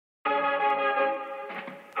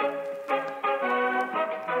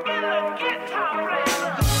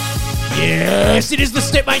Yes, it is the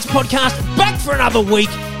Stepmates podcast, back for another week.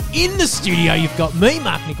 In the studio, you've got me,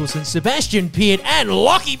 Mark Nicholson, Sebastian Peart, and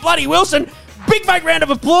Lockie Bloody Wilson. Big fake round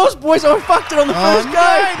of applause, boys. I fucked it on the first go.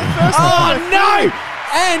 No!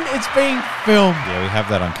 And it's being filmed. Yeah, we have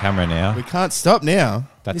that on camera now. We can't stop now.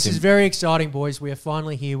 This is very exciting, boys. We are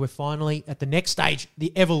finally here. We're finally at the next stage,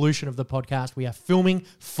 the evolution of the podcast. We are filming,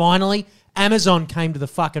 finally. Amazon came to the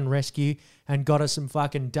fucking rescue and got us some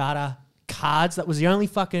fucking data cards. That was the only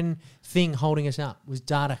fucking thing holding us up, was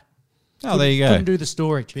data. Oh, there you go. Couldn't do the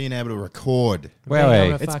storage. Being able to record. Well, Being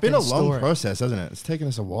able to It's fucking been a long store it. process, hasn't it? It's taken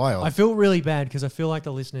us a while. I feel really bad because I feel like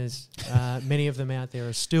the listeners, many of them out there,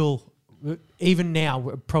 are still, even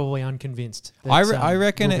now, probably unconvinced that I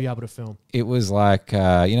reckon we'll be able to film. It was like,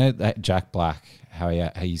 that Jack Black, how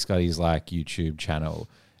he's got his like YouTube channel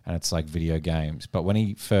and it's like video games. But when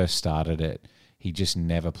he first started it, he just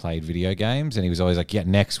never played video games. And he was always like, yeah,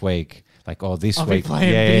 next week. Like, oh, this I'll be week.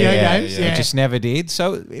 playing video games. It just never did.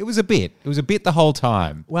 So it was a bit. It was a bit the whole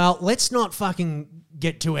time. Well, let's not fucking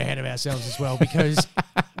get too ahead of ourselves as well, because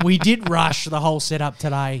we did rush the whole setup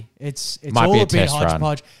today. It's Might all be a a bit test run.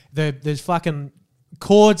 hodgepodge. There's fucking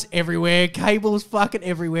cords everywhere, cables fucking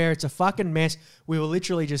everywhere. It's a fucking mess. We were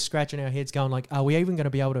literally just scratching our heads going like, are we even going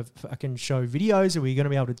to be able to fucking show videos? Are we going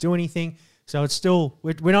to be able to do anything? So it's still,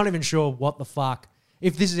 we're not even sure what the fuck,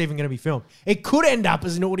 if this is even going to be filmed. It could end up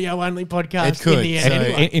as an audio-only podcast It could. in the end. So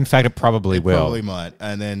anyway. In fact, it probably will. Probably might.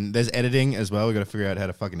 And then there's editing as well. We've got to figure out how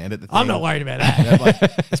to fucking edit the thing. I'm not worried about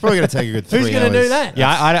that. It's probably going to take a good 3 hours. Who's going to do that? Yeah,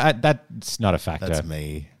 I that's not a factor. That's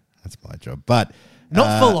me. That's my job. But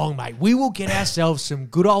Not for long, mate. We will get ourselves some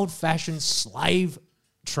good old-fashioned slave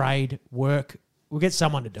trade work. We'll get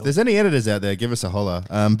someone to do if it. there's any editors out there, give us a holler.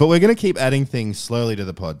 But we're going to keep adding things slowly to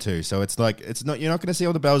the pod too. So it's like, you're not going to see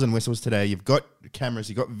all the bells and whistles today. You've got cameras,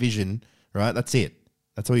 you've got vision, right? That's it.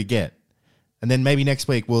 That's all you get. And then maybe next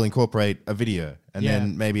week we'll incorporate a video. And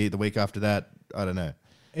then maybe the week after that, I don't know.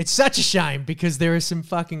 It's such a shame because there is some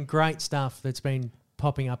fucking great stuff that's been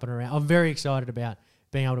popping up and around. I'm very excited about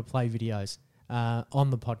being able to play videos on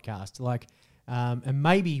the podcast. Like, and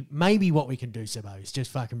maybe what we can do, Sebo, is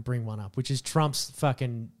just fucking bring one up, which is Trump's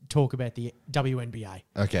fucking talk about the WNBA.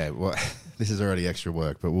 Okay, well, this is already extra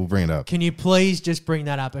work, but we'll bring it up. Can you please just bring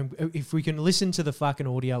that up? And if we can listen to the fucking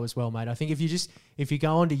audio as well, mate. I think if you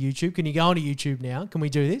go onto YouTube, can you go onto YouTube now? Can we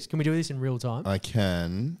do this? Can we do this in real time? I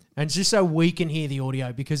can. And just so we can hear the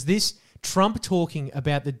audio, because this Trump talking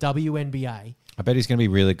about the WNBA, I bet he's going to be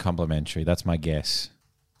really complimentary. That's my guess.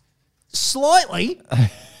 slightly,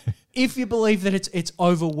 if you believe that it's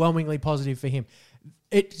overwhelmingly positive for him.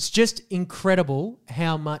 It's just incredible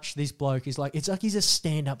how much this bloke is like. It's like he's a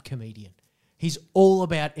stand-up comedian. He's all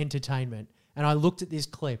about entertainment. And I looked at this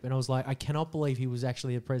clip and I was like, I cannot believe he was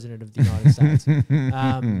actually the president of the United States.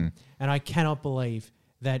 And I cannot believe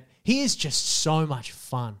that he is just so much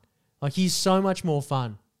fun. Like, he's so much more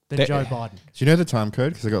fun than Joe Biden. Do you know the time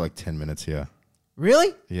code? Because I got like 10 minutes here.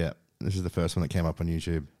 Really? Yeah. This is the first one that came up on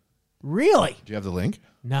YouTube. Really? Do you have the link?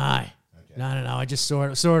 No. No. I just saw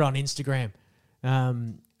it on Instagram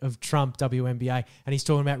of Trump WNBA, and he's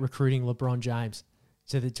talking about recruiting LeBron James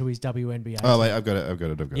to his WNBA. Oh, team. wait, I've got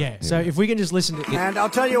it. Yeah. So if we can just listen to it. And I'll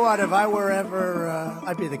tell you what, if I were ever,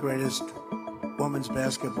 I'd be the greatest women's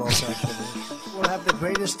basketball player. We'll have the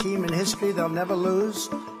greatest team in history. They'll never lose.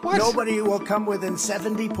 What? Nobody will come within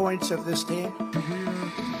 70 points of this team.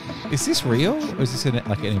 Is this real or is this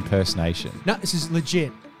like an impersonation? No, this is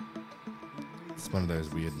legit. It's one of those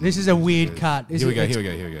weird... This is a weird cut. Here we go.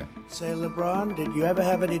 Say, LeBron, did you ever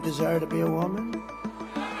have any desire to be a woman?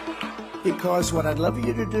 Because what I'd love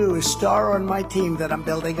you to do is star on my team that I'm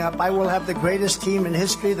building up. I will have the greatest team in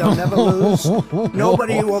history. They'll never lose.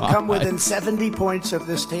 Nobody will come within 70 points of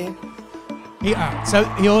this team. So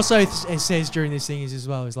he also says during this thing is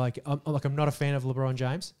like, I'm not a fan of LeBron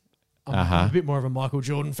James. I'm a bit more of a Michael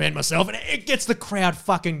Jordan fan myself, and it gets the crowd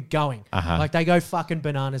fucking going. Like, they go fucking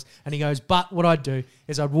bananas. And he goes, but what I'd do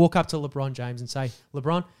is I'd walk up to LeBron James and say,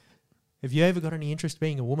 LeBron, have you ever got any interest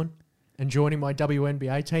being a woman and joining my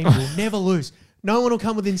WNBA team? We'll never lose. No one will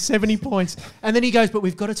come within 70 points. And then he goes, but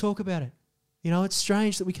we've got to talk about it. You know, it's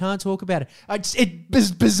strange that we can't talk about it.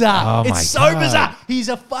 It's bizarre. Oh my it's so God. bizarre. He's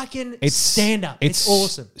a fucking stand-up. It's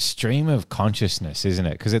awesome. Stream of consciousness, isn't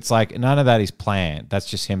it? Because it's like none of that is planned. That's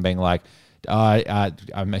just him being like,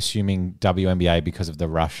 I'm assuming WNBA because of the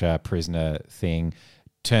Russia prisoner thing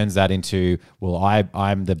turns that into, well,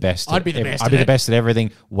 I'm the best. I'd be the best. I'd be the best at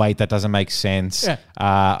everything. Wait, that doesn't make sense. Yeah.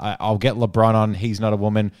 I'll get LeBron on. He's not a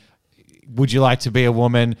woman. would you like to be a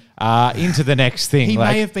woman? Into the next thing. He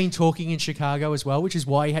like, may have been talking in Chicago as well, which is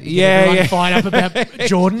why he had to get everyone fired up about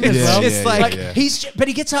Jordan as well. just like- But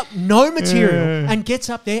he gets up no material and gets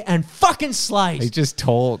up there and fucking slays. he just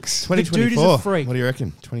talks. 2024. dude is a freak. What do you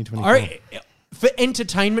reckon? 2024. All right, for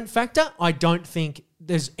entertainment factor, I don't think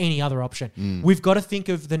there's any other option. We've got to think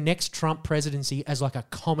of the next Trump presidency as like a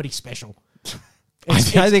comedy special.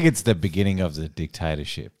 I think it's the beginning of the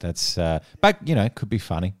dictatorship. That's, but it could be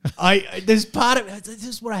funny. There's part of this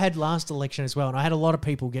is what I had last election as well, and I had a lot of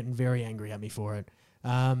people getting very angry at me for it.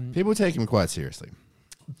 People take him quite seriously.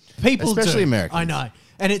 People Especially do. Americans. I know.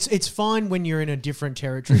 And it's fine when you're in a different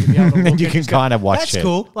territory to be able to look And you and can just go, kind of watch That's it."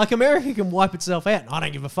 cool. Like America can wipe itself out. I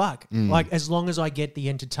don't give a fuck. Like as long as I get the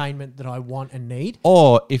entertainment that I want and need.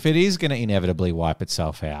 Or if it is going to inevitably wipe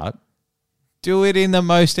itself out, do it in the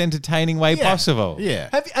most entertaining way possible. Yeah.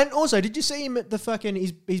 And also, did you see him at the fucking?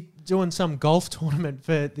 He's doing some golf tournament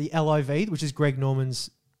for the LIV, which is Greg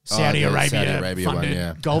Norman's Saudi the Arabia, Saudi Arabia one, funded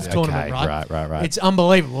yeah. golf Okay, tournament, right? right. It's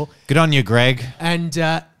unbelievable. Good on you, Greg. And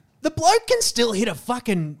the bloke can still hit a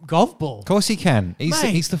fucking golf ball. Of course he can. Mate.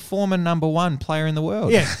 He's the former number 1 player in the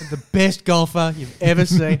world. Yeah, the best golfer you've ever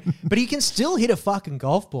seen. But he can still hit a fucking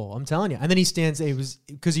golf ball, I'm telling you. And then he stands there,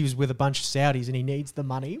 because he was with a bunch of Saudis and he needs the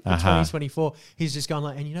money for 2024. He's just going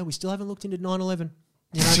like, and we still haven't looked into 9/11.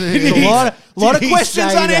 There's a lot of Did he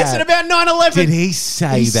questions say unanswered that? about 9/11. Did he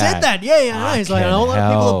say He that? said that. Yeah, I know. He's like, a whole lot of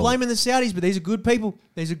people hell. are blaming the Saudis, but these are good people.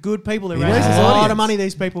 These are good people. They He raise knows his a lot audience. of money,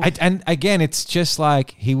 these people. And again, it's just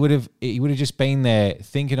like he would have just been there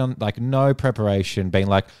thinking on like no preparation, being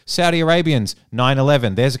like Saudi Arabians,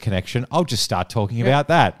 9/11. There's a connection. I'll just start talking about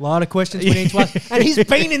that. A lot of questions we need to ask. And he's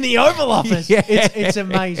been in the Oval Office. Yeah. It's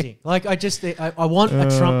amazing. Like, I want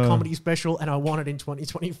a Trump comedy special, and I want it in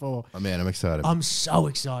 2024. Oh, man, I'm excited. I'm so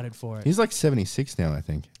excited for it. He's like 76 now, I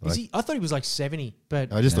think. Is he? I thought he was like 70,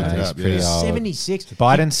 but I just looked it he's up. pretty Yeah. old. 76.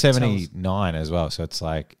 Biden's He tells- 79 as well, so it's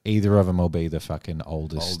like either of them will be the fucking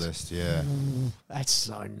oldest. Oldest, yeah. That's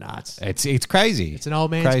so nuts. It's crazy. It's an old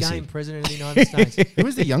man's Crazy. game, President of the United States. Who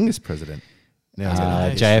was the youngest president? Now,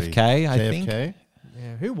 JFK, I think. JFK?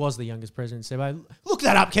 Yeah, who was the youngest president, Sebo? Look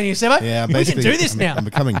that up, can you, Sebo? Yeah, we can basically, do this now. I'm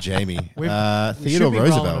becoming Jamie. We Theodore should be rolling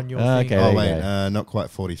Roosevelt. on your Okay. thing. there Oh, you wait, go. not quite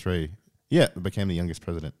 43. Yeah, became the youngest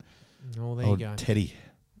president. Oh, there you Old go. Teddy.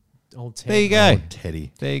 Old Ted. There you go. Old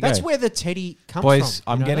Teddy. There you go. That's where the Teddy comes Boys,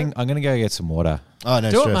 from. I'm You know that? going to go get some water. Oh, no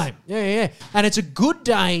Do stress. it, mate. Yeah. And it's a good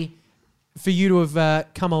day for you to have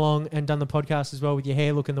come along and done the podcast as well with your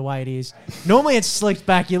hair looking the way it is. Normally it's slicked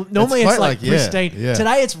back. Normally it's quite like like, yeah, pristine. yeah.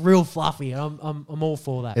 Today it's real fluffy. I'm all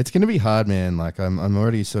for that. It's going to be hard, man. Like I'm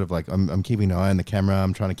already sort of like I'm keeping an eye on the camera.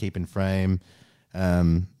 I'm trying to keep in frame.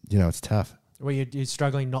 It's tough. Where you're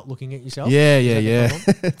struggling not looking at yourself. Yeah. Is that the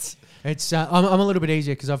problem? It's, It's I'm a little bit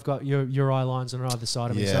easier because I've got your eye lines on either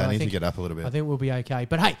side of me. yeah, So I need think, to get up a little bit. I think we'll be okay.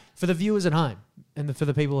 But hey, for the viewers at home and for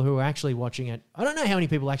the people who are actually watching it, I don't know how many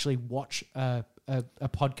people actually watch a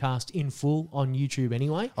podcast in full on YouTube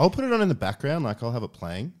anyway. I'll put it on in the background. Like I'll have it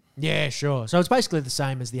playing. Yeah, sure. So it's basically the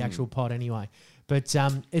same as the actual pod anyway. But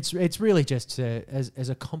it's really just as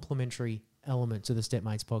a complementary element to the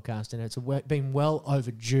Stepmates podcast, and it's been well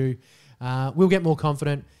overdue. We'll get more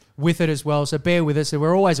confident with it as well. So bear with us. So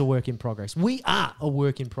we're always a work in progress. We are a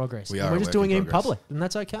work in progress. We and are we're a just work doing in it in progress. public, and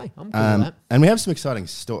that's okay. I'm cool with that. And we have some exciting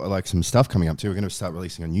some stuff coming up too. We're going to start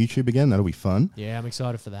releasing on YouTube again. That'll be fun. Yeah, I'm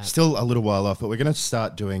excited for that. Still a little while off, but we're going to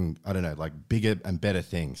start doing, I don't know, like bigger and better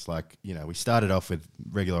things. Like, we started off with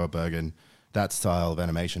regular old Bergen, that style of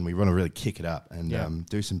animation. We want to really kick it up and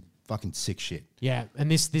do some fucking sick shit. Yeah,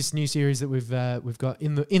 and this new series that we've got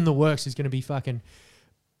in the works is going to be fucking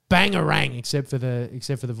bangarang, except for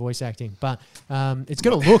the voice acting. But it's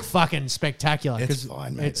going to look fucking spectacular. It's 'cause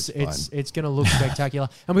fine, mate. It's going to look spectacular.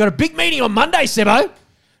 And we've got a big meeting on Monday, Sebo.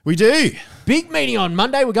 We do. Big meeting on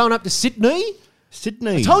Monday. We're going up to Sydney.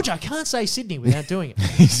 Sydney. I told you I can't say Sydney without doing it.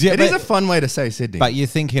 Yeah, It is a fun way to say Sydney. but you're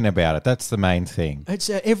thinking about it. That's the main thing. It's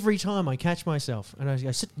every time I catch myself and I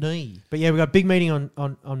go Sydney. But yeah, we've got a big meeting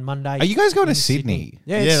on Monday. Are you guys going to in Sydney?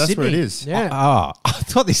 Yeah, it's Yeah, that's Sydney. where it is. Yeah. Oh, I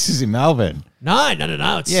thought this is in Melbourne. No. It's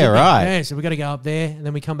Yeah, Sydney. right. Yeah, so we got to go up there, and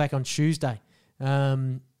then we come back on Tuesday,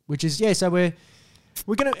 which is So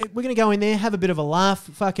we're gonna go in there, have a bit of a laugh,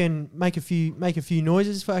 fucking make a few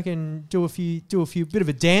noises, fucking do a few bit of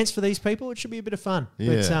a dance for these people. It should be a bit of fun.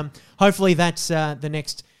 Yeah. But hopefully that's the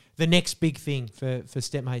next big thing for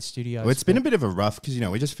Stepmate Studios. Well, it's been a bit of a rough because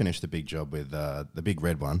we just finished the big job with the big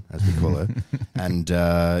red one, as we call it, and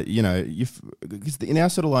because in our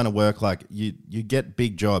sort of line of work, like you get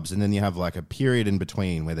big jobs and then you have like a period in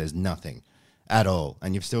between where there's nothing at all,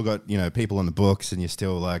 and you've still got people on the books, and you're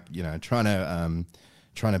still like trying to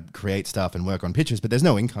trying to create stuff and work on pitches, but there's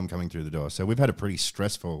no income coming through the door. So we've had a pretty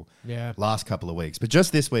stressful last couple of weeks. But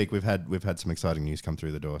just this week, we've had some exciting news come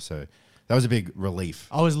through the door. So that was a big relief.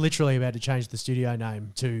 I was literally about to change the studio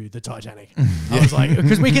name to the Titanic. I was like,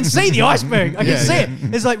 because we can see the iceberg. I can see it.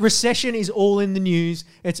 It's like recession is all in the news.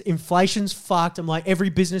 It's inflation's fucked. I'm like, every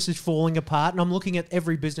business is falling apart. And I'm looking at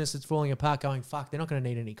every business that's falling apart going, fuck, they're not going to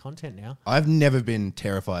need any content now. I've never been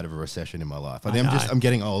terrified of a recession in my life. I think I'm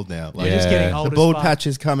getting old now. Like, just getting old. The bald patch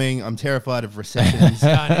is coming. I'm terrified of recessions.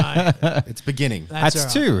 I know. It's beginning.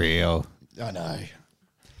 That's too real. I know.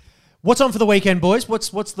 What's on for the weekend, boys?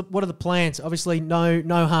 What are the plans? Obviously, no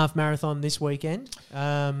half marathon this weekend.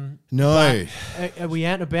 No. Are we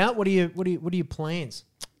out and about? What are your plans?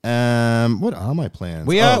 What are my plans?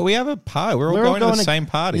 We have a party. We're all going to the same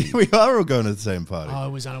party. We are all going to the same party. I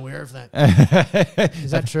was unaware of that. Is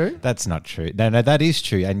that true? That's not true. No, that is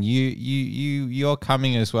true. And you're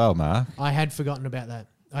coming as well, Mark. I had forgotten about that.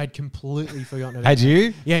 I had completely forgotten about Had that.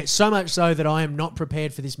 you? Yeah, so much so that I am not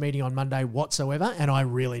prepared for this meeting on Monday whatsoever, and I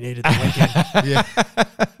really needed the weekend. Yeah.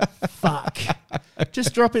 Fuck.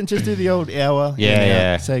 Just drop in, just do the old hour.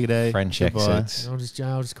 Yeah. Say good day. French goodbye. exits.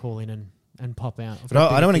 I'll just call in and pop out. But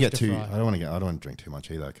I don't want to get too. I don't want to drink too much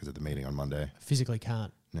either because of the meeting on Monday. Physically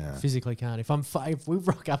can't. Yeah. Physically can't. If we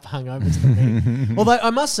rock up hungover to the meeting. Although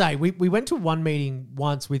I must say, we went to one meeting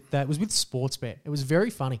once with it was with Sportsbet. It was very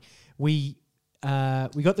funny. We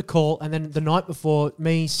got the call, and then the night before,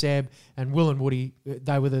 me, Seb, and Will and Woody,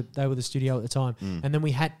 they were the studio at the time, and then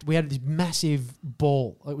we had this massive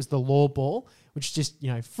ball. It was the Law Ball, which just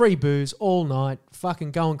free booze all night, fucking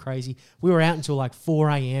going crazy. We were out until like 4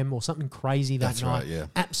 a.m. or something crazy that That's night. right, yeah.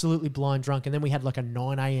 Absolutely blind drunk, and then we had like a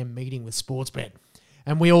 9 a.m. meeting with Sportsbet,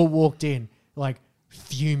 and we all walked in like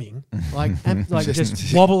fuming, like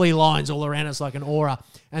just wobbly lines all around us like an aura,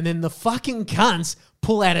 and then the fucking cunts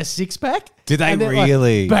pull out a 6-pack. Did they and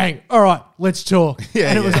really? Like, bang! All right, let's talk. Yeah,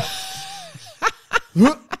 and it was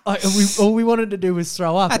like, all we wanted to do was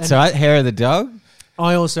throw up. That's and all right. Hair of the dog.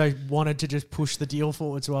 I also wanted to just push the deal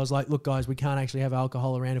forward, so I was like, "Look, guys, we can't actually have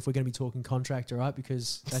alcohol around if we're going to be talking contract, all right?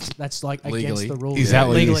 Because that's like against Legally. the rules. Is that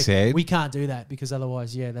what you Legally, said? We can't do that because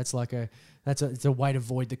otherwise, it's a way to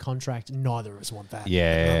void the contract. Neither of us want that.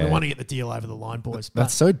 Yeah. We want to get the deal over the line, boys.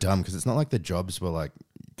 That's so dumb because it's not like the jobs were like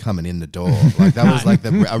coming in the door. Like that was like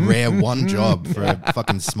a rare one job for a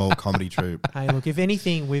fucking small comedy troupe. Hey, look, if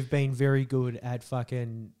anything, we've been very good at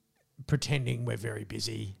fucking pretending we're very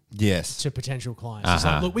busy Yes. to potential clients. It's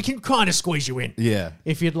like, look, we can kind of squeeze you in. Yeah.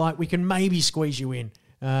 If you'd like, we can maybe squeeze you in.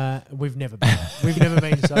 We've never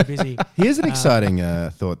been so busy. Here's an exciting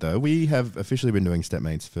thought though. We have officially been doing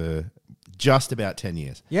Stepmates for just about 10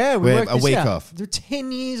 years. Yeah, We're worked a this week out. off. They're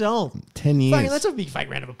 10 years old. 10 years. Fucking, that's a big fake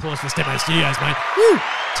round of applause for Stepmo Studios, mate. Woo!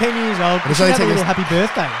 10 years old. We it's should only have a taken little us- happy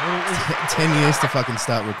birthday. 10 years to fucking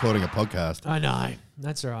start recording a podcast. I know.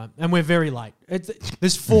 That's all right. And we're very late.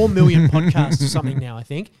 There's 4 million podcasts or something now, I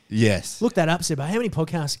think. Yes. Look that up, Seba. How many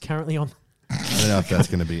podcasts are currently on? I don't know if that's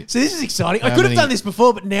going to be. So this is exciting. I How could have many- done this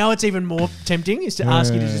before, but now it's even more tempting is to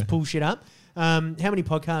ask you to just pull shit up. How many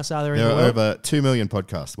podcasts are there in There the are world? over 2 million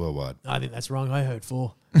podcasts worldwide. I think that's wrong. I heard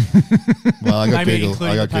 4. Well, I got Maybe Google.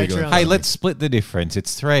 including I got the Google. Patreon. Hey, let's split the difference.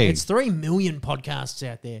 It's 3. It's 3 million podcasts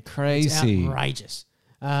out there. Crazy. It's outrageous.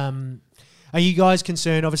 Are you guys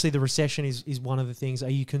concerned? Obviously, the recession is one of the things. Are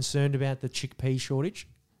you concerned about the chickpea shortage?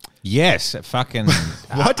 Yes, fucking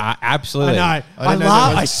what? Absolutely. I know. I didn't know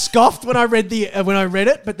laughed. there was- I scoffed when I read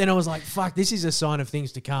it, but then I was like, "Fuck! This is a sign of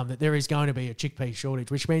things to come. That there is going to be a chickpea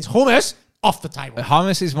shortage, which means hummus off the table."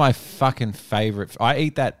 Hummus is my fucking favorite. I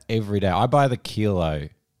eat that every day. I buy the kilo,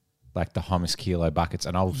 like the hummus kilo buckets,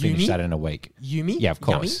 and I'll finish Yumi? that in a week. Yumi? Yeah, of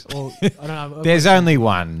course. Yummy? Or, I don't know. There's only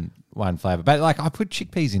one flavor, but like I put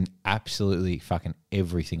chickpeas in absolutely fucking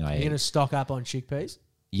everything I You're eat. going to stock up on chickpeas?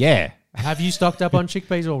 Yeah. Have you stocked up on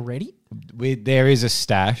chickpeas already? There is a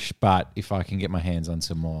stash, but if I can get my hands on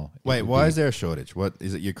some more. it Wait, would why be- is there a shortage? What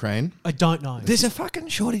is it? Ukraine? I don't know. There's a fucking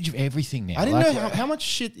shortage of everything now. I didn't Like, know how much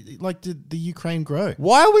shit like did the Ukraine grow.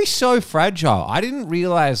 Why are we so fragile? I didn't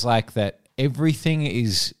realize like that everything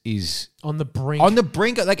is On the brink. on the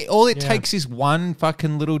brink. Like all it Yeah. takes is one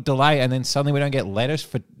fucking little delay, and then suddenly we don't get lettuce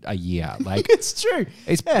for a year. Like It's true.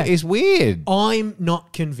 it's weird. I'm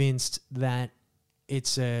not convinced that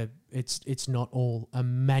it's not all a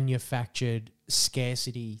manufactured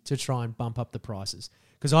scarcity to try and bump up the prices.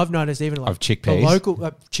 Because I've noticed even like Of chickpeas? the local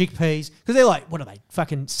chickpeas, because they're like, what are they?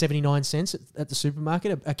 Fucking 79 cents at the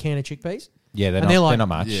supermarket, a can of chickpeas. Yeah, they're And not they're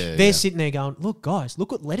much. Yeah. They're sitting there going, look, guys,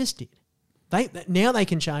 look what lettuce did. Now they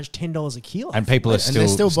can charge $10 a kilo. And people are And they're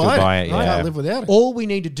still buying buying it. I Yeah. can't live without it. All we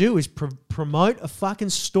need to do is promote a fucking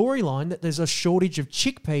storyline that there's a shortage of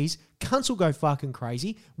chickpeas. Cunts will go fucking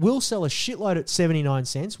crazy. We'll sell a shitload at 79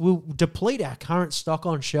 cents. We'll deplete our current stock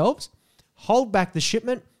on shelves, hold back the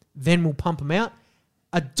shipment, then we'll pump them out.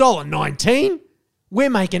 $1.19. We're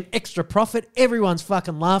making extra profit. Everyone's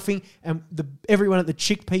fucking laughing, and everyone at the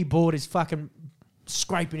chickpea board is fucking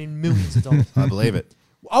scraping in millions of dollars. I believe it.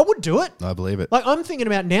 I would do it. I believe it. Like, I'm thinking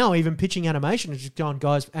about now even pitching animation and just going,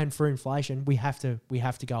 guys, and for inflation, we have to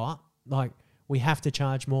go up. Like, we have to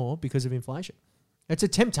charge more because of inflation. It's a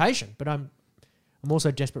temptation, but I'm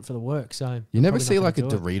also desperate for the work. So You never probably see not like a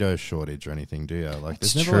gonna do it. Dorito shortage or anything, do you? Like,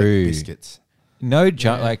 there's It's never true. like biscuits. No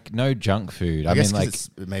junk, no junk food. I guess mean, like, it's,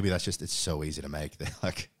 maybe that's just it's so easy to make. They're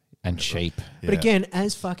like, and cheap. But again,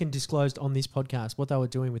 as fucking disclosed on this podcast, what they were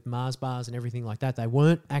doing with Mars bars and everything like that, they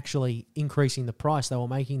weren't actually increasing the price. They were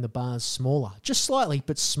making the bars smaller, just slightly,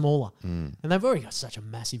 but smaller. And they've already got such a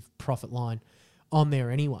massive profit line on there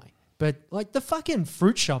anyway. But like the fucking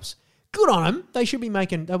fruit shops, good on them. They'll be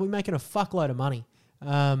making a fuckload of money.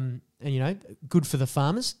 And you know, good for the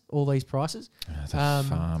farmers, all these prices.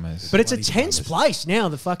 Farmers. But it's a tense place now,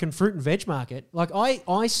 the fucking fruit and veg market. Like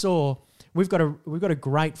I saw, we've got a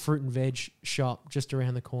great fruit and veg shop just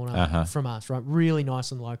around the corner from us, right? Really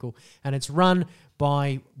nice and local, and it's run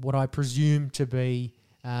by what I presume to be.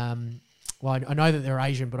 Well, I know that they're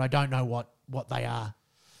Asian, but I don't know what they are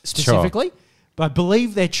specifically. Sure. But I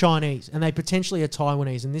believe they're Chinese, and they potentially are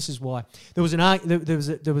Taiwanese, and this is why there was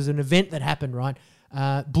an event that happened, right?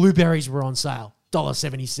 Blueberries were on sale,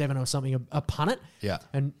 $1.77 or something a punnet. Yeah.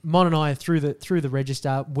 And Mon and I through the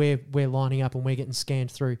register, we're lining up and we're getting scanned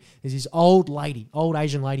through. There's this old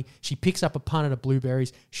Asian lady. She picks up a punnet of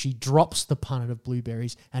blueberries. She drops the punnet of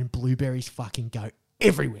blueberries, and blueberries fucking go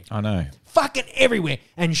everywhere. I know. Fucking everywhere.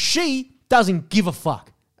 And she doesn't give a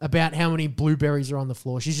fuck about how many blueberries are on the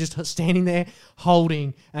floor. She's just standing there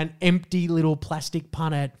holding an empty little plastic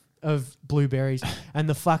punnet of blueberries, and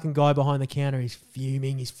the fucking guy behind the counter is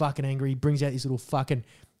fuming. He's fucking angry. He brings out his little fucking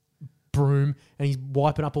broom and he's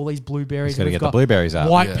wiping up all these blueberries. He's got to get the blueberries out.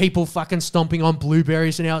 White people fucking stomping on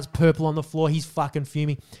blueberries, and now it's purple on the floor. He's fucking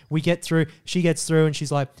fuming. We get through. She gets through, and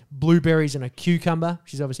she's like, blueberries and a cucumber.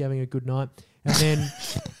 She's obviously having a good night. And then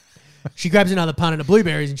she grabs another punnet of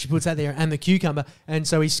blueberries and she puts that there and the cucumber. And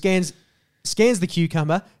so he scans the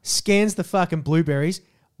cucumber, scans the fucking blueberries,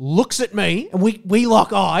 looks at me, and we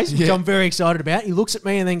lock eyes, which I'm very excited about. He looks at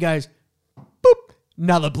me and then goes, boop,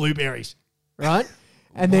 another blueberries, right?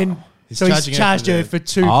 And then he's charged her for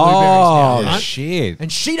 2 blueberries now, right? Shit.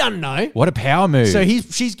 And she doesn't know. What a power move. So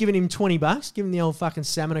she's giving him $20, giving the old fucking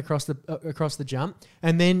salmon across the jump,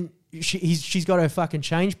 and then she's got her fucking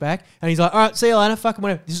change back, and he's like, all right, see you later, fucking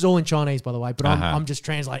whatever. This is all in Chinese, by the way, but I'm just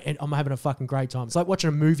translating. I'm having a fucking great time. It's like watching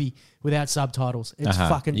a movie without subtitles. It's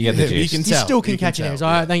fucking... You get the gist. You still can catch it. He's like,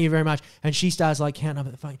 all right, thank you very much. And she starts like counting up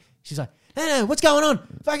at the phone. She's like, no, what's going on?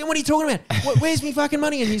 Fucking, what are you talking about? Where's me fucking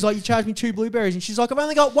money? And he's like, you charged me 2 blueberries. And she's like, I've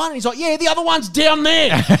only got 1. And he's like, yeah, the other one's down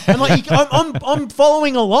there. And like, I'm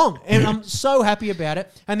following along, and I'm so happy about it.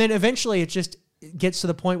 And then eventually it just gets to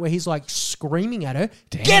the point where he's like screaming at her,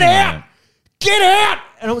 get out! Get out!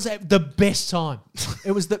 And it was the best time.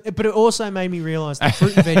 But it also made me realise the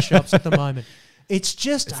fruit and veg shops at the moment, it's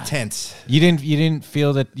tense. You didn't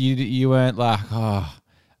feel that you weren't like, oh,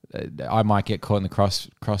 I might get caught in the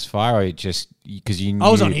crossfire, or just because you knew... I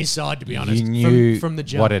was on his side, to be honest, you knew from the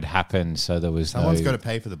jump. what had happened, so there was Someone's got to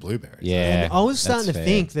pay for the blueberries. Yeah, and I was starting to fair.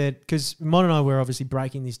 think that, because Mon and I were obviously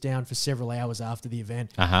breaking this down for several hours after the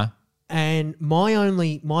event. And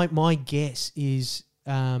my guess is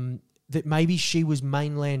that maybe she was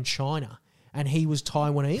mainland China and he was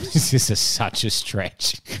Taiwanese. This is such a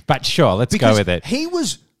stretch, but sure, let's go with it. He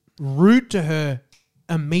was rude to her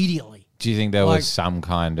immediately. Do you think there was some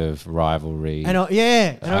kind of rivalry? And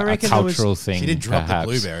I reckon a cultural thing. She did drop perhaps.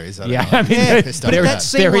 the blueberries. I don't Yeah, know. I mean,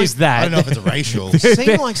 there is that. I don't know if it's racial. It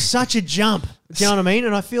seemed like such a jump. Do you know what I mean?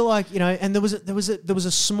 And I feel like, and there was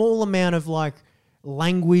a small amount of like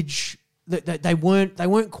language that they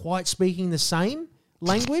weren't quite speaking the same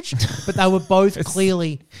language, but they were both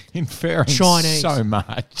clearly inferring Chinese. So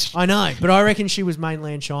much. I know, but I reckon she was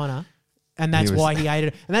mainland China, and that's why he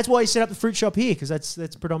hated it, and that's why he set up the fruit shop here, because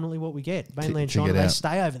that's predominantly what we get. Mainland China, they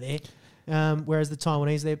stay over there, whereas the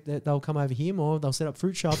Taiwanese they'll come over here more. They'll set up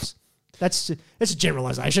fruit shops. That's a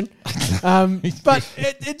generalization, but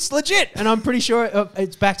it's legit, and I'm pretty sure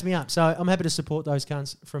it's backed me up. So I'm happy to support those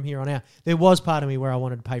cunts from here on out. There was part of me where I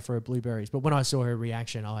wanted to pay for her blueberries, but when I saw her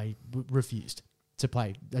reaction, I refused. to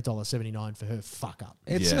pay $1.79 for her fuck up.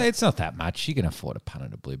 It's not that much. You can afford a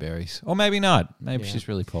punnet of blueberries. Or maybe not. Maybe she's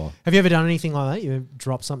really poor. Have you ever done anything like that? You ever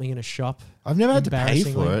dropped something in a shop? I've never had to pay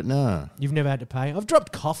for it. No. You've never had to pay? I've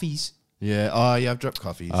dropped coffees. Yeah. Oh, yeah. I've dropped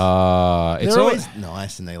coffees. It's They're always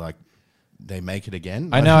nice, and they make it again.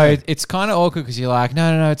 I know it's kind of awkward because you're like,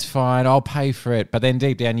 no, it's fine. I'll pay for it. But then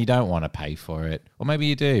deep down, you don't want to pay for it. Or maybe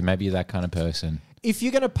you do. Maybe you're that kind of person. If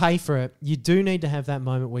you're going to pay for it, you do need to have that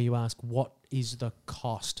moment where you ask, what is the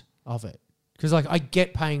cost of it? Because like I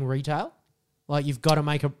get paying retail. Like you've got to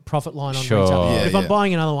make a profit line on retail. Yeah, but if I'm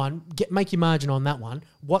buying another one, make your margin on that one.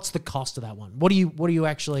 What's the cost of that one? What do you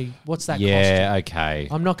actually? What's that cost? Yeah, okay.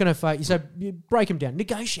 I'm not going to fight you. So you break them down.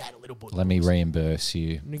 Negotiate a little bit. Let me reimburse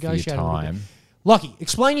you Negotiate for your time. Lockie,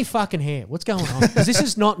 explain your fucking hair. What's going on? Because this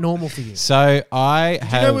is not normal for you. So I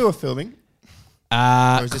Did you know we were filming?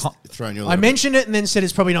 Or was just throwing you a I mentioned it and then said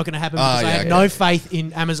it's probably not going to happen because I have no faith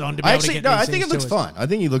in Amazon to be able to get these I think things it looks to us. fine. I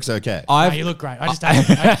think he looks okay. You look great. I just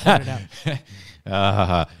haven't pointed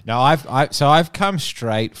out. No, I've come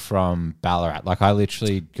straight from Ballarat. Like I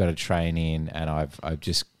literally got a train in and I've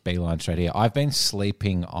just beeline straight here. I've been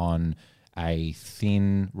sleeping on a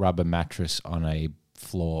thin rubber mattress on a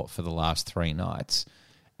floor for the last 3 nights,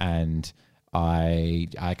 and I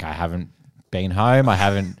haven't been home. I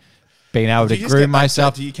haven't been able to groom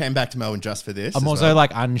myself. You came back to Melbourne just for this? I'm also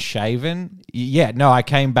like unshaven. Yeah, no, I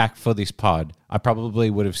came back for this pod. I probably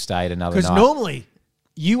would have stayed another night. Because normally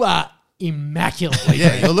you are immaculately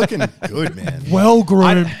yeah, you're looking good, man. well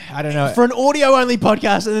groomed. I don't know. For an audio only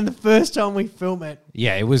podcast, and then the first time we film it,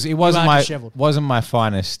 yeah, it wasn't my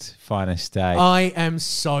finest day. I am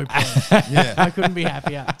so proud. Yeah. I couldn't be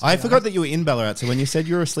happier. I forgot that you were in Ballarat, so when you said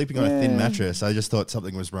you were sleeping on a thin mattress, I just thought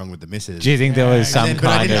something was wrong with the missus. Do you think there was some but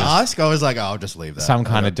I kind didn't of ask. I was like, I'll just leave that. some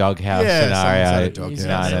kind of doghouse scenario? Some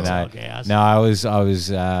sort of doghouse. No. I was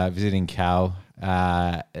visiting Cal,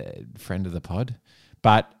 friend of the pod.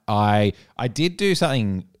 But I did do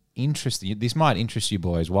something interesting. This might interest you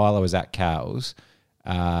boys. While I was at Cal's,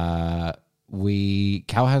 Cal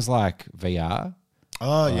has like VR.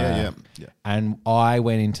 Oh yeah. And I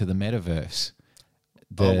went into the metaverse.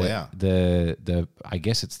 Wow. The I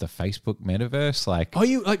guess it's the Facebook metaverse. Like, Are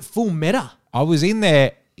you like full meta? I was in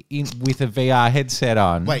there with a VR headset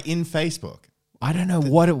on. Wait, in Facebook? I don't know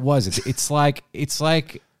what it was. It's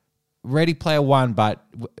like Ready Player One, but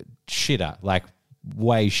shitter. Like.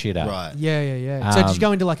 Way shitter. Right. Yeah. So did you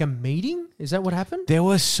go into like a meeting? Is that what happened? There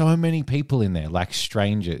were so many people in there, like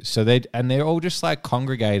strangers. So they're all just like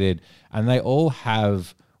congregated, and they all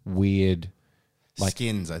have weird like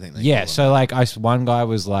skins, I think. So like one guy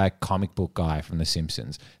was like comic book guy from The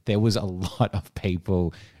Simpsons. There was a lot of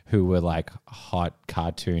people who were like hot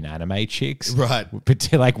cartoon anime chicks, right?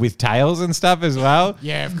 Like with tails and stuff as well.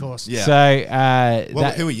 Yeah, of course. Yeah.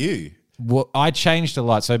 So who are you? Well, I changed a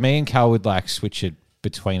lot. So me and Cal would like switch it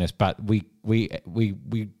between us, but we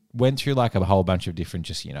went through like a whole bunch of different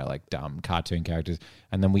just, like dumb cartoon characters.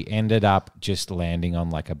 And then we ended up just landing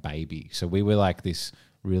on like a baby. So we were like this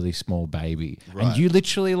really small baby. Right. And you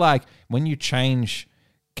literally like when you change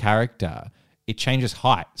character, it changes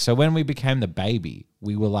height. So when we became the baby,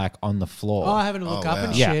 we were like on the floor. Oh, having a look up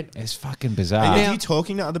and shit. It's fucking bizarre. And are you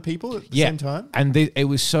talking to other people at the same time? And it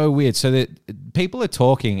was so weird. So that people are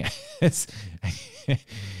talking.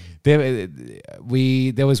 There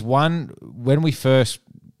was one when we first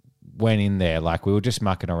went in there, like we were just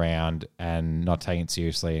mucking around and not taking it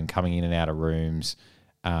seriously and coming in and out of rooms.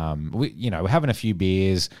 We're having a few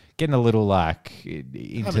beers, getting a little like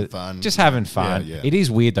into having fun. Just having fun. Yeah. It is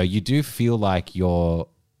weird though. You do feel like you're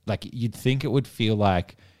like you'd think it would feel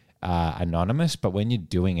like anonymous, but when you're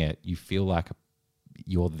doing it, you feel like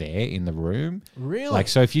you're there in the room. Really? Like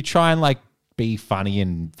so, if you try and like be funny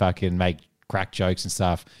and fucking make crack jokes and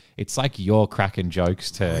stuff, it's like you're cracking jokes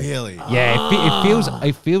to. Really? Yeah,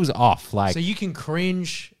 it feels off. Like so, you can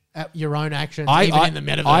cringe at your own actions even in the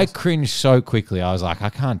metaverse. I cringed so quickly. I was like, I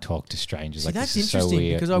can't talk to strangers. See, like that's this is interesting so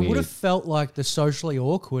weird, because I would have felt like the socially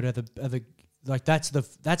awkward are the like that's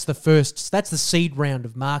the seed round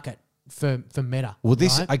of market for meta. Well,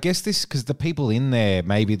 right? I guess because the people in there,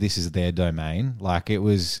 maybe this is their domain. Like it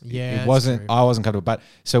was, yeah, it wasn't. True. I wasn't comfortable. But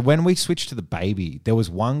so when we switched to the baby, there was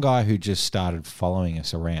one guy who just started following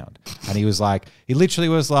us around, and he literally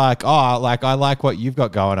was like, "Oh, like I like what you've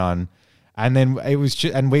got going on." And then it was,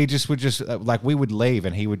 and we just would just like we would leave,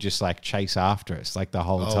 and he would just like chase after us like the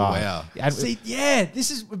whole time. Wow! And see, yeah,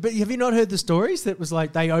 this is. But have you not heard the stories that was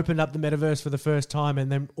like they opened up the metaverse for the first time, and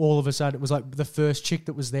then all of a sudden it was like the first chick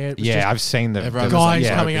that was there. It was just I've seen the guys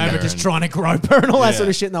coming over just trying to grope her and all that sort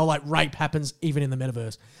of shit, and they were like rape happens even in the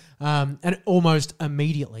metaverse. and almost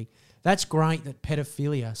immediately. That's great that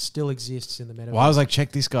pedophilia still exists in the metaverse. Well, I was like,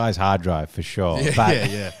 check this guy's hard drive for sure. Yeah, But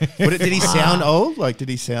yeah. But did he sound old? Like, did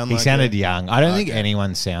he sound he like sounded young. I don't think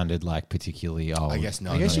anyone sounded like particularly old. I guess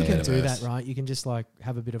not. I guess you can do Metaverse. that, right? You can just like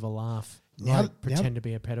have a bit of a laugh, Now- like pretend to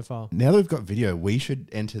be a pedophile. Now that we've got video, we should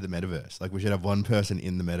enter the metaverse. Like, we should have one person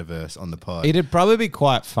in the metaverse on the pod. It'd probably be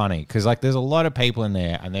quite funny because like there's a lot of people in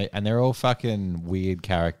there and they're all fucking weird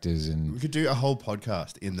characters We and could do a whole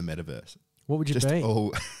podcast in the metaverse. What would you Just be?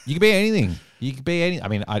 all. you could be anything. You could be any. I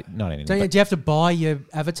mean, not anything. Do you have to buy your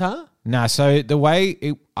avatar? Nah, so the way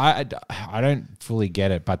I don't fully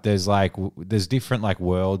get it, but there's like there's different like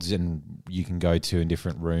worlds and you can go to in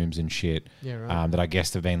different rooms and shit. Yeah, right. That I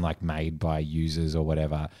guess have been like made by users or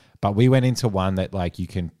whatever. But we went into one that like you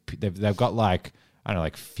can they've got like I don't know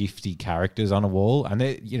like 50 characters on a wall and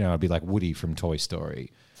they it'd be like Woody from Toy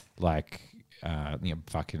Story, like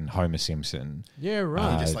fucking Homer Simpson. Yeah,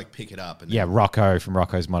 right. You just like pick it up. And Yeah, Rocco from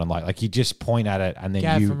Rocco's Modern Life. Like you just point at it and then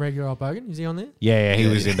Gav you from Regular Old Bogan, is he on there? Yeah, he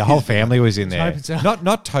was in. The whole family was in there. hoping so.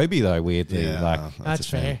 Not Toby though. Weirdly, Yeah, like That's a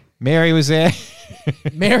shame. fair. Mary was there.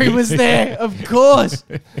 Mary was there, of course.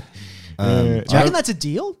 Do you I- reckon that's a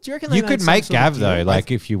deal? Do you reckon You they could made some make sort of Gav deal? though,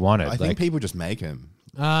 like if you wanted. I think like, people just make them.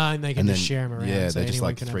 And they can And just then, share them around. yeah, so they're just anyone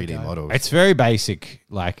like can have a 3D go. models. it's very basic.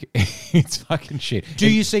 Like it's fucking shit.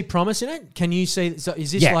 Do you see promise in it? Can you see? So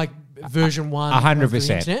is this Yeah. like version 1?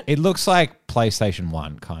 100%. It looks like PlayStation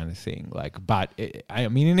 1 kind of thing. Like, but I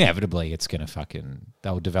mean, inevitably, it's gonna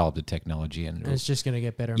they'll develop the technology and And it's just going to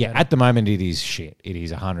get better and yeah. better. At the moment, it is shit. It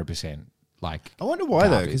is 100% like. I wonder why though,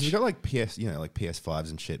 garbage. because we've got like like PS5s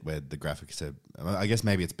and shit where the graphics are. I guess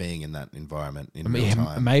maybe it's being in that environment in real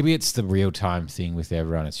time. Maybe it's the real time thing with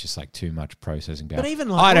everyone. It's just like too much processing power. But even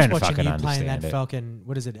like I I don't was watching fucking you playing understand that it. fucking,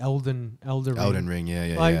 what is it, Elden Elden Ring,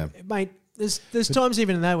 yeah. Like, mate, there's times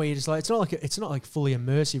even in that where you're just like, it's not like fully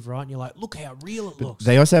immersive, right? And you're like, look how real it looks.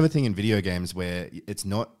 They also have a thing in video games where it's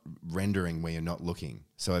not rendering where you're not looking.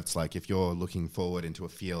 So it's like if you're looking forward into a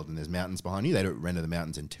field and there's mountains behind you, they don't render the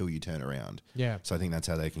mountains until you turn around. Yeah. So I think that's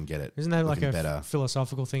how they can get it. Isn't that like looking a better?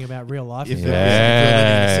 philosophical thing about real life? If Yeah. you're living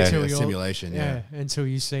in a Until you're- simulation, yeah. Until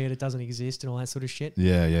you see it doesn't exist and all that sort of shit.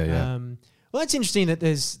 Yeah. Well, that's interesting that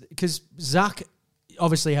because Zuck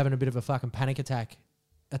obviously having a bit of a fucking panic attack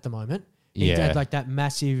at the moment. He Yeah. had like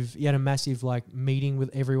he had a massive like meeting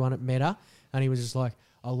with everyone at Meta, and he was just like,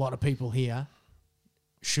 a lot of people here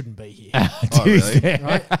shouldn't be here, Oh, really?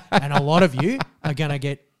 right? And a lot of you are gonna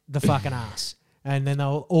get the fucking ass. And then they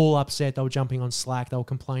were all upset. They were jumping on Slack. They were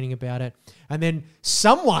complaining about it. And then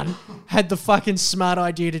someone had the fucking smart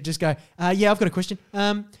idea to just go, yeah, I've got a question.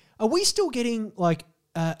 Are we still getting like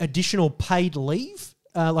additional paid leave?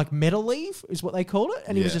 Like meta leave is what they call it.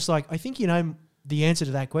 And he was Yeah. just like, I think you know the answer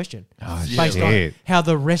to that question Oh, based on shit. how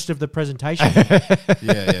the rest of the presentation.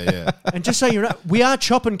 Yeah. And just so you know, we are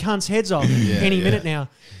chopping cunts' heads off any minute now.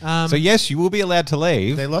 So yes, you will be allowed to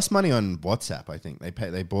leave. They lost money on WhatsApp. I think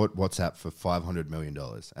they bought WhatsApp for $500 million,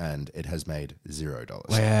 and it has made $0.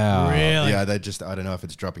 Wow. Really? Yeah, I don't know if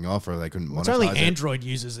it's dropping off or they couldn't monetize It's only it. Android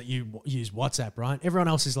users that use WhatsApp, right? Everyone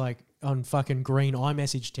else is like on fucking green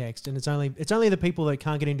iMessage text, and it's only the people that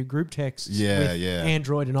can't get into group texts with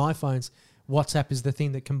Android and iPhones. WhatsApp is the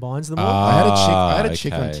thing that combines them all. I had a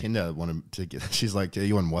chick on okay. Tinder that wanted to get. She's like, "Are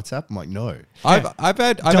you on WhatsApp?" I'm like, "No." I've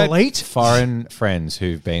had Delete? foreign friends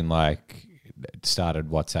who've been like started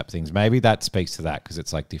WhatsApp things. Maybe that speaks to that because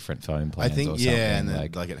it's like different phone I plans. think or something. and then,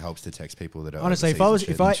 like, like it helps to text people that are Honestly, if overseas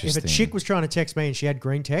and shit. if a Interesting. chick was trying to text me and she had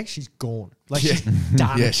green text, she's gone. Like she's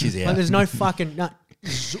done. Yeah, she's out. Like there's no fucking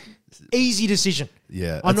easy decision.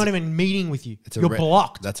 Yeah, I'm that's not even meeting with you. It's a You're red-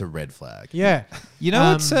 blocked. That's a red flag. Yeah. you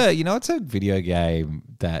know, it's a video game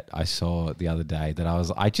that I saw the other day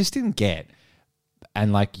that I just didn't get.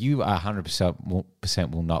 And like you are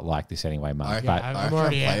 100% will not like this anyway, Mark. Yeah, But I'm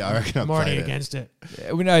already I reckon I've I'm already played it. against it.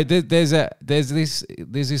 we know there's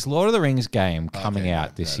this Lord of the Rings game coming Okay,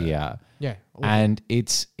 out this year. Yeah. And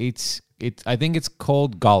it's I think it's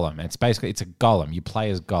called Gollum. It's basically it's a Gollum. You play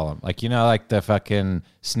as Gollum, like like the fucking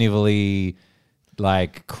snivelly,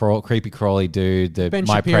 like creepy crawly dude, the Ben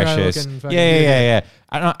My Shapiro Precious. looking fucking Yeah.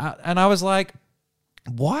 And I was like,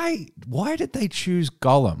 why did they choose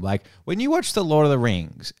Gollum? Like when you watch the Lord of the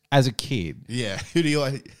Rings as a kid. Yeah. Who do you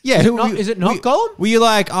like? Yeah, Is it not Gollum? Were you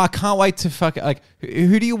like, oh, I can't wait to fuck like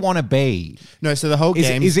who do you want to be? No, so the whole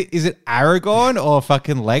game Is it Aragorn or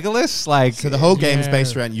fucking Legolas? Like So the whole game's Yeah.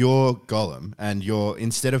 based around you're Gollum, and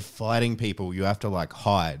instead of fighting people, you have to like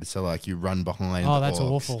hide. So like you run behind. Oh, the that's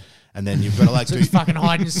orcs, awful. And then you've got to like So do it's fucking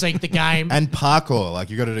hide and seek the game. and parkour. Like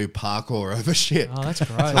you got to do parkour over shit. Oh, that's to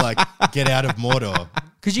gross. like get out of Mordor.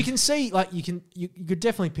 Because you can see, like, you could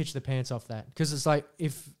definitely pitch the pants off that. Because it's like,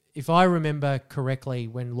 if if I remember correctly,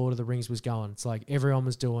 when Lord of the Rings was going, it's like everyone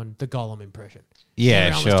was doing the Gollum impression.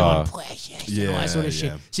 Yeah, everyone sure. was doing precious and all that sort of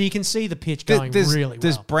shit. So you can see the pitch going really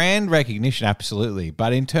There's well. brand recognition, absolutely,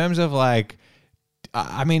 but in terms of like,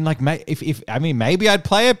 I mean, like, maybe I'd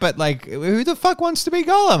play it, but like, who the fuck wants to be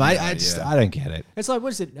Gollum? I don't get it. It's like, what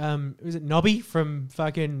is it? Was it Nobby from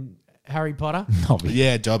fucking Harry Potter?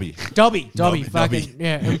 Yeah, Dobby. Dobby, Nobby. fucking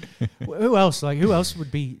yeah. Who else? Like, who else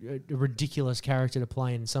would be a ridiculous character to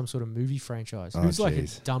play in some sort of movie franchise? Who's like a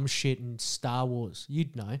jeez. dumb shit in Star Wars?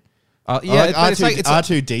 You'd know. Yeah, like but it's like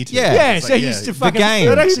R2D2. Yeah. Yeah, It's so like, you used to the fucking game.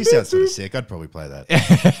 That actually sounds sort of sick. I'd probably play that.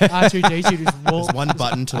 R2D2 just walk. There's one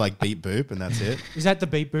button to like beep boop, and that's it. Is that the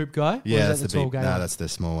beep boop guy? Or Yeah, is that's that the tall beep. guy? No, that's the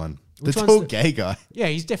small one. Which the one's tall the- gay guy. Yeah,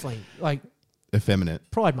 he's definitely like Effeminate.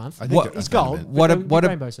 Pride Month. I think He's effeminate. gold. What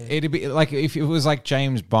rainbow scene. it'd be like if it was like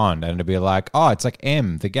James Bond and it'd be like, oh, it's like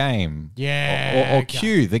M, the game. Yeah, Or okay.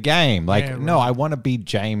 Q, the game. Like, Yeah, no, right. I want to be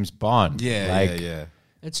James Bond. Yeah, like, yeah.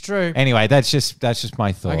 It's true. Anyway, that's just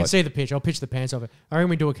my thought. I can see the pitch. I'll pitch the pants of it. I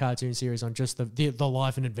reckon we do a cartoon series on just the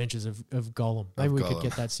life and adventures of Gollum. Maybe we could Gollum.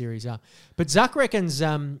 get that series up. But Zuck reckons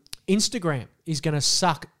Instagram is going to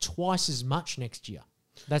suck twice as much next year.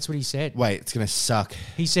 That's what he said. Wait, it's gonna suck.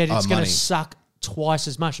 He said it's going money. to suck twice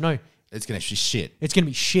as much. No, It's gonna be shit. it's going to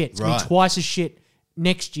be shit. It's going to Right. be twice as shit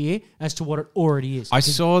next year as to what it already is. I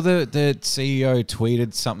saw the CEO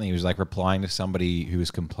tweeted something. He was like replying to somebody who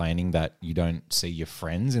was complaining that you don't see your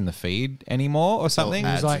friends in the feed anymore or something.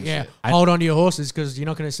 He was ads like, and yeah, shit. hold on to your horses because you're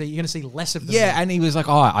going to see less of them. Yeah, and he was like,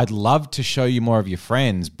 "Oh, I'd love to show you more of your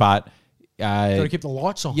friends, but got to keep the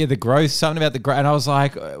lights on. yeah, the growth, something about the growth." And I was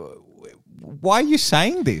like, "Why are you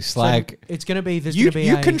saying this? So Like, it's going to be there's you going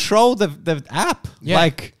to be a, control the app, Yeah.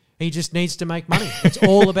 like." He just needs to make money. It's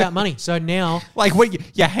all about money. So now, Like when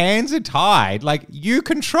your hands are tied, like you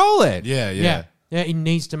control it. yeah, he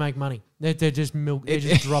needs to make money. They're just they're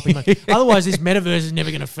just dropping money. Otherwise, this metaverse is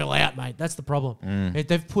never going to fill out, mate. That's the problem.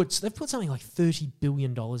 They've put something like $30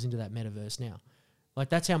 billion into that metaverse now. Like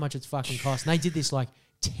that's how much it's fucking cost. And they did this like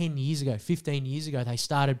 10 years ago, 15 years ago. They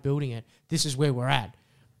started building it. This is where we're at.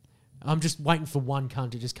 I'm just waiting for one cunt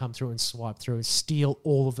to just come through and swipe through and steal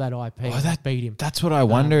all of that IP and beat him. That's what I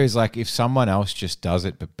wonder is like if someone else just does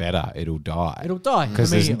it but better, it'll die. It'll die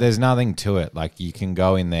because immediately. there's nothing to it. Like you can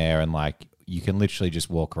go in there and like you can literally just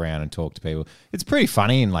walk around and talk to people. It's pretty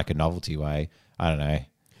funny in like a novelty way. I don't know.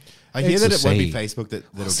 I hear It's that a it won't be C. Facebook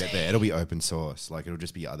that'll get there. It'll be open source. Like it'll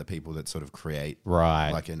just be other people that sort of create Right.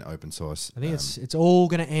 like an open source. I think it's all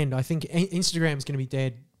going to end. I think Instagram's going to be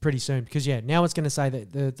dead pretty soon because, yeah, now it's going to say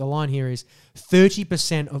that the line here is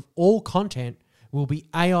 30% of all content will be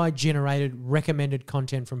AI-generated recommended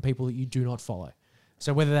content from people that you do not follow.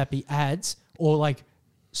 So whether that be ads or like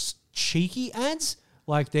cheeky ads,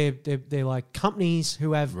 like they're like companies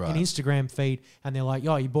who have an Right. Instagram feed and they're like,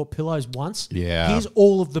 yo, you bought pillows once. Yeah. Here's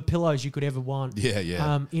all of the pillows you could ever want.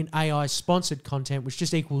 Yeah. In AI-sponsored content, which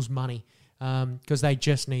just equals money because they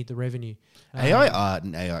just need the revenue. AI art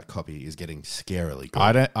and AI copy is getting scarily good.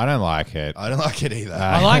 I don't like it. I don't like it either.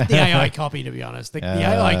 I like the AI copy, to be honest. The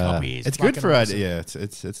AI copy is it's good fucking for awesome. yeah.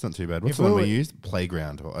 It's not too bad. What's If the one we we were- used?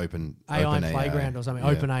 Playground or Open AI Playground or something. Yeah.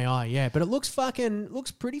 Open AI, yeah. But it looks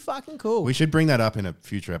pretty fucking cool. We should bring that up in a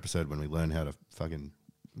future episode when we learn how to fucking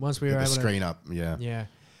Once we get were the able to, screen up. Yeah. yeah.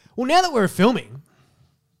 Well, now that we're filming,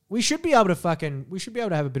 we should be able to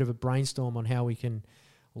have a bit of a brainstorm on how we can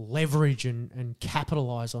leverage and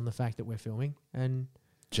capitalize on the fact that we're filming. And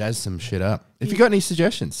Jazz some shit up. If you got any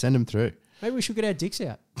suggestions, send them through. maybe we should get our dicks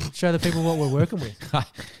out, show the people what we're working with.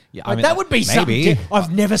 Yeah, Like, that would be something.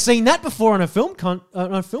 I've never seen that before on a film That's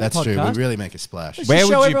podcast. true. We really make a splash. Let's Where just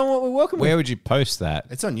would show you- everyone what we're working Where with. would you post that?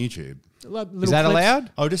 It's on YouTube. Like Is little that clips.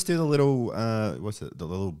 allowed? I'll just do the little what's it? The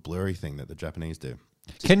little blurry thing that the Japanese do.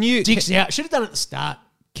 Can you Dicks out. Should have done it at the start.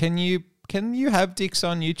 can you have dicks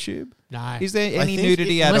on YouTube? No. Is there I any think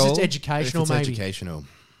nudity at Unless all? it's If educational, it's maybe. educational.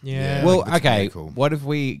 Yeah. Well, like, it's okay. medical. What if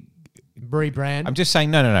we? Rebrand. I'm just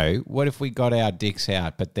saying, no. What if we got our dicks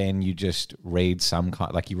out, but then you just read some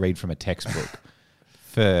kind, like you read from a textbook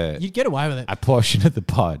for You'd get away with it. a portion of the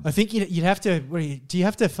pod? I think you'd have to. Do you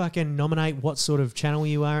have to fucking nominate what sort of channel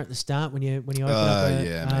you are at the start when you open up?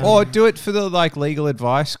 Yeah, maybe. Or do it for the like legal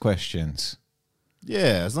advice questions.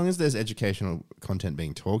 Yeah, as long as there's educational content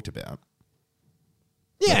being talked about.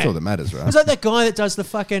 yeah. That's all that matters, right? Was that that guy that does the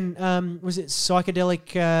fucking was it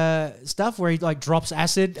psychedelic stuff where he like drops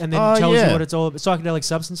acid and then Oh, tells yeah. you what it's all about, psychedelic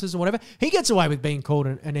substances or whatever? He gets away with being called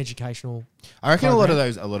an educational. I reckon a lot of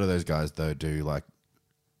program. those guys though do like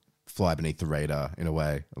fly beneath the radar in a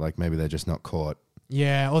way. Like maybe they're just not caught.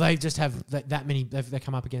 Yeah, or they just have that many. They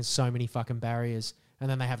come up against so many fucking barriers, and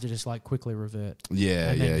then they have to just like quickly revert. Yeah,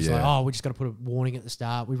 And then yeah, it's yeah. like, oh, we just got to put a warning at the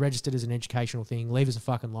start. We registered as an educational thing. Leave us a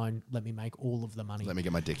fucking loan. Let me make all of the money. Let me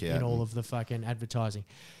get my dick out. in all of the fucking advertising.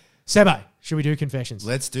 Sebo, should we do confessions?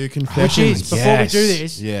 Let's do Which confessions. is before we do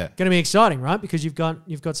this, Yeah. going to be exciting, right? Because you've got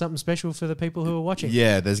something special for the people who are watching.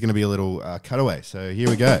 Yeah, there's going to be a little cutaway. So here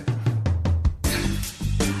we go.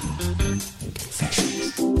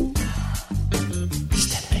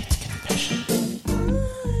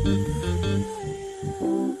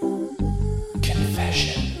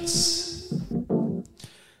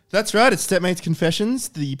 That's right. It's Stepmates Confessions,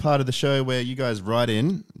 the part of the show where you guys write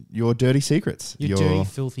in your dirty secrets. Your dirty,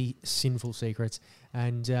 filthy, sinful secrets.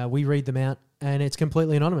 And we read them out, and it's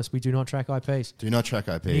completely anonymous. We do not track IPs. Do not track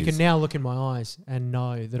IPs. You can now look in my eyes and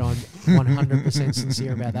know that I'm 100%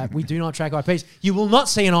 sincere about that. We do not track IPs. You will not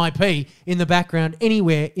see an IP in the background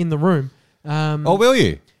anywhere in the room. Or will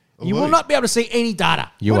you? You will not be able to see any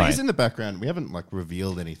data. You What won't. is in the background? We haven't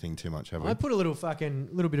revealed anything too much, have we? I put a little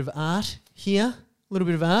bit of art here. A little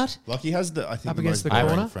bit of art. Lockie has I think Up the against most the boring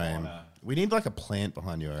corner. frame. We need like a plant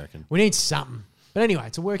behind you, I reckon. We need something. But anyway,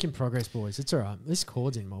 it's a work in progress, boys. It's all right. This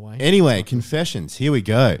cord's in my way. Anyway, confessions. Here we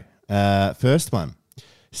go. First one.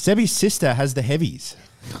 Sebi's sister has the heavies.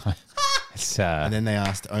 It's, And then they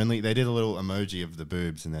asked they did a little emoji of the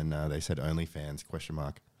boobs and then they said OnlyFans, ?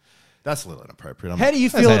 That's a little inappropriate. How do you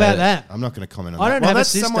feel about that? I'm not going to comment on I that. don't Well, have a that's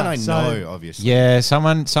sister, someone I so- know, obviously. yeah,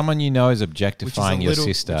 someone you know is Which is objectifying a your little,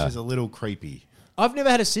 sister. Which is a little creepy. I've never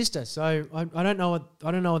had a sister, so I don't know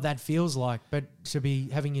what that feels like. But to be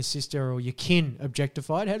having your sister or your kin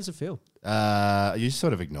objectified, how does it feel? You just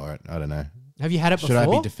sort of ignore it. I don't know. Have you had it Should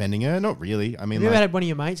before? I be defending her? Not really. I mean, Have you ever had one of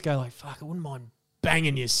your mates go like, "Fuck, I wouldn't mind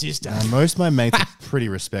banging your sister"? most of my mates are pretty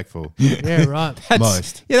respectful. Yeah, right.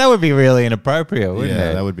 Most. Yeah, that would be really inappropriate, wouldn't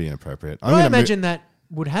Yeah, it? that would be inappropriate. But I imagine that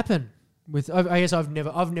would happen. I guess I've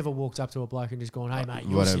never walked up to a bloke and just gone, "Hey mate,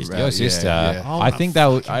 your Whatever. sister." Your Yeah, sister. yeah. I think that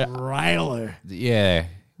would. Rail her. Yeah.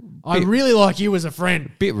 I really like you as a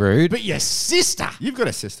friend, Bit rude. but your sister. You've got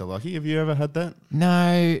a sister, Lockie. Have you ever had that?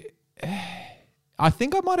 No. I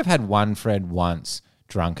think I might have had one friend once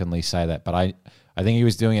drunkenly say that, but I think he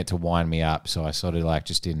was doing it to wind me up, so I sort of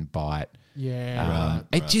just didn't bite. Yeah.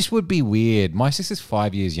 It just would be weird. My sister's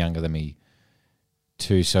 5 years younger than me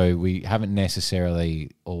too, so we haven't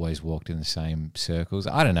necessarily always walked in the same circles.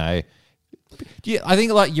 I don't know. Yeah, I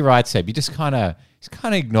think like you're right, Seb. You just kind of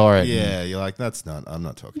ignore it. Yeah, you're like, I'm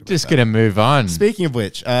not talking about Just that. gonna move on. Speaking of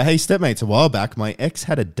which, hey, Stepmates, a while back, my ex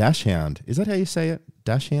had a dash hound. Is that how you say it?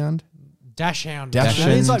 Dash hound? Dash hound. Dash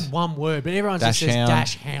It's like hound. one word, but everyone just Dash says hound.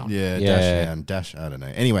 dash hound. Yeah, Yeah. dash hound. I don't know.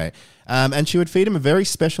 Anyway, and she would feed him a very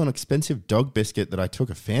special and expensive dog biscuit that I took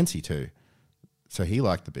a fancy to. So he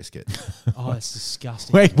liked the biscuit. Oh, it's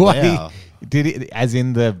disgusting. Wait, what? Wow. Did it as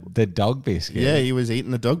in the dog biscuit? Yeah, he was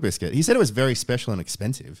eating the dog biscuit. He said it was very special and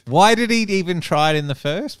expensive. Why did he even try it in the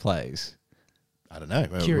first place? I don't know.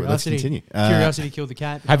 Well, Curiosity. let's continue. Curiosity killed the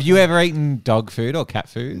cat. Have you ever eaten dog food or cat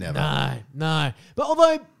food? Never. No. But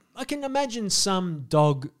although I can imagine some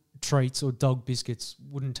dog treats or dog biscuits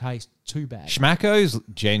wouldn't taste too bad. Schmackos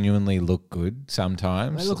genuinely look good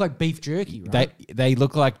sometimes. They look like beef jerky, right? They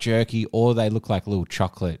look like jerky, or they look like little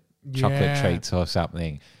chocolate Yeah. treats or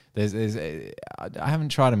something. There's I haven't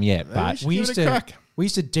tried them yet, but should we give it used a to crack. we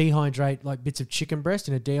used to dehydrate like bits of chicken breast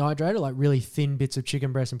in a dehydrator, like really thin bits of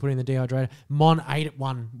chicken breast, and put it in the dehydrator. Mon ate it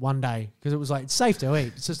one day because it was like it's safe to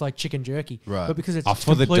eat. It's just like chicken jerky, Right. But because it's Oh,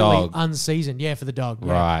 for the completely dog. unseasoned, yeah, for the dog,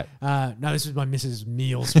 yeah. Right. No, this was my missus'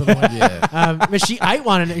 meals, by the way. Yeah. But she ate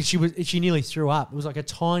one and she nearly threw up. It was like a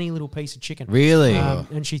tiny little piece of chicken, Really?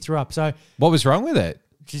 and she threw up. So What was wrong with it?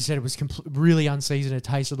 she said it was really unseasoned. It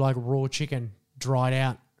tasted like raw chicken, dried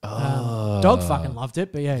out. Dog fucking loved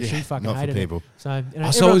it, but yeah, she fucking not for hated people. it. So, you know,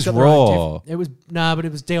 Oh, so it everyone's was got their own raw. It was but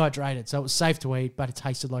it was dehydrated, so it was safe to eat, but it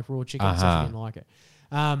tasted like raw chicken, so she Uh-huh. didn't like it.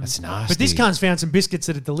 That's nasty. But this cunt's found some biscuits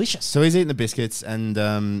that are delicious. So he's eating the biscuits and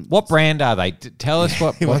What brand are they? Tell us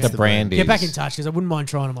what what's the the brand brand? is. Get back in touch because I wouldn't mind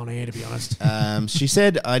trying them on air, to be honest. she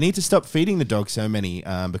said, I need to stop feeding the dog so many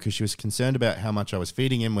because she was concerned about how much I was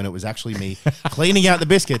feeding him when it was actually me cleaning out the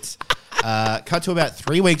biscuits. Cut to about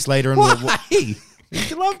 3 weeks later. And Why?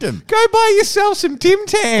 she loved him. Go buy yourself some Tim Or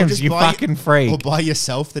Tams, just you buy- fucking freak. Or buy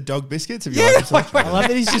yourself the dog biscuits if you Yeah, like to talk wait, I love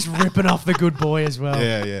that he's just ripping off the good boy as well.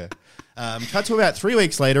 Yeah. Cut to about 3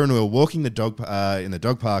 weeks later, and we were walking the dog in the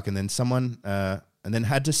dog park, and then someone and then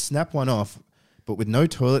had to snap one off but with no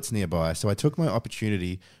toilets nearby, so I took my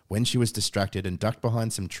opportunity when she was distracted and ducked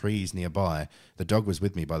behind some trees nearby. The dog was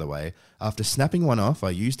with me, by the way. After snapping one off, I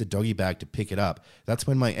used a doggy bag to pick it up. That's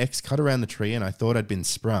when my ex cut around the tree and I thought I'd been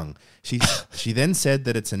sprung. She then said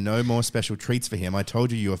that it's a no more special treats for him. I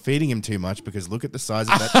told you are feeding him too much because look at the size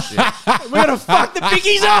of that shit. We're going to fuck the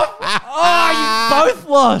biggies off. Oh, you both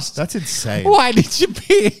lost. That's insane. Why did you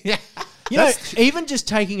be? You know, even just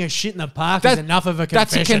taking a shit in the park is enough of a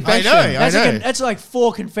confession. That's a confession. I know. That's like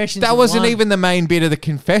 4 confessions. That in wasn't one. even the main bit of the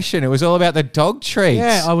confession. It was all about the dog treats.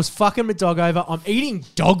 Yeah, I was fucking my dog over. I'm eating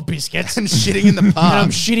dog biscuits And shitting in the and park. I'm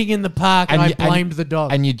shitting in the park and I blamed the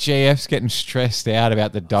dog. And your GF's getting stressed out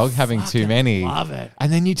about the dog having too many. love it.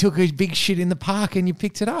 And then you took a big shit in the park and you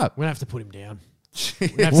picked it up. We're going to have to put him down. We're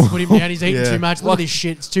going to have to put him down. He's eating Yeah. too much. Look at this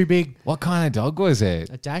shit. It's too big. What kind of dog was it?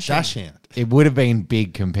 A dash. Dachshund. It would have been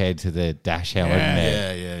big compared to the Dachshund, wouldn't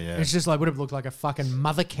it? Yeah. It's just like, would have looked like a fucking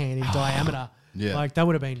mother can in diameter. Yeah. Like, that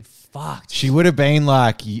would have been fucked. She would have been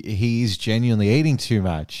like, he's genuinely eating too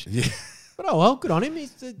much. Yeah. But oh well, good on him.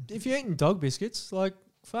 If you're eating dog biscuits, like,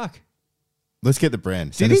 fuck. Let's get the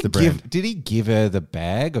brand. Send us the brand. Did he give her the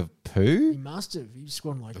bag of He poo? must have. He just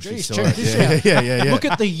gone like, She geez, saw check it. this Yeah, out. yeah. Look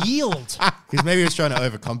at the yield. Because maybe he was trying to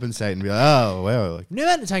overcompensate and be like, oh, well. Like,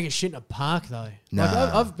 Never had to take a shit in a park though. nah.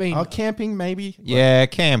 Like, I've been. Oh, camping, maybe? Yeah,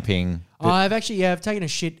 camping. I've actually, I've taken a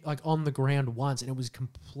shit like on the ground once, and it was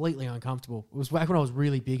completely uncomfortable. It was back when I was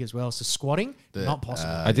really big as well. So squatting, not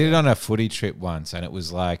possible. I did it on a footy trip once, and it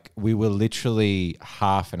was like we were literally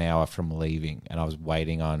half an hour from leaving, and I was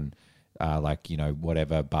waiting on,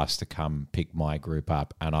 whatever bus to come pick my group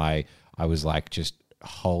up, and I was like just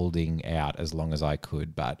holding out as long as I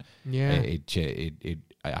could, but Yeah. I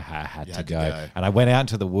had to had to go, go. and I went out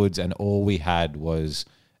into the woods, and all we had was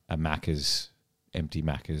a empty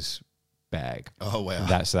Macca's bag. Oh, wow.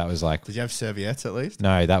 That was like. Did you have serviettes at least?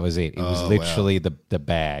 No, that was it. It was Oh, literally the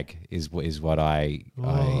bag is what I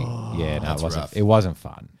it That's wasn't rough. it wasn't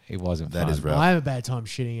fun. It wasn't That fun. is rough. I have a bad time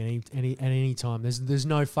shitting at any time. There's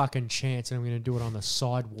no fucking chance that I'm going to do it on the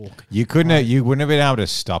sidewalk. You wouldn't have been able to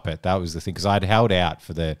stop it. That was the thing, because I'd held out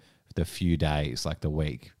for the few days, like the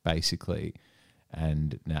week basically,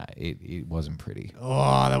 and it wasn't pretty.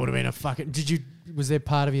 Oh, that would have been a fucking. Was there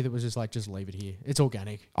part of you that was just like, just leave it here? It's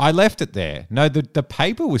organic. I left it there. No, the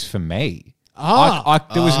paper was for me. Ah.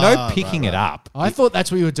 There was no picking it up. I thought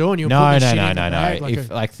that's what you were doing. You were No. putting the shit in the bag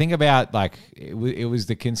like If think about like it was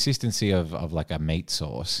the consistency of like a meat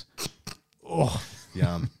sauce.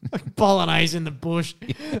 Yum. like bolognese in the bush.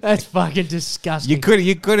 That's fucking disgusting. You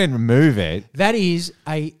couldn't remove it. That is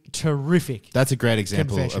a terrific That's a great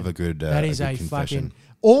example confession. of a good That is a a good fucking confession.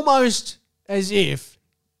 almost as if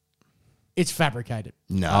it's fabricated.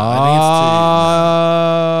 No, I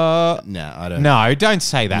think it's too... No, I don't. No, don't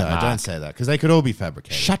say that, No, Mark. don't say that, because they could all be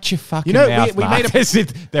fabricated. Shut your fucking You know, mouth, we Mark. made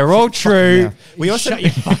They're all true. Yeah. We also Shut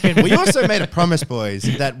your fucking we also made a promise, boys,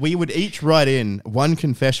 that we would each write in one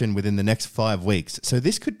confession within the next 5 weeks. So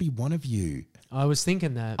this could be one of you. I was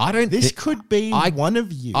thinking that. I don't. This could be one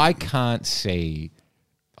of you. I can't see.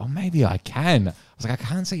 Or maybe I can. I was like, I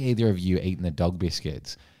can't see either of you eating the dog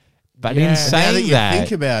biscuits. But Yeah. in now saying that you that,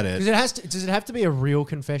 think about it, Does it have to be a real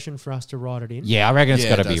confession for us to write it in? yeah, I reckon it's Yeah,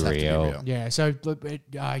 got it to be does have to be real. real. Yeah. So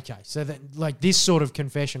okay. So that like this sort of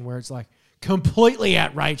confession where it's like completely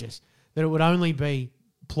outrageous that it would only be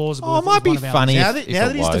plausible. Oh, if it might was be one of our- funny. now if that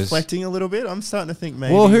it he's was. deflecting a little bit, I'm starting to think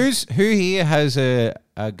maybe Well, who here has a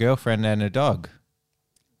girlfriend and a dog?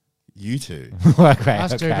 you two. Okay,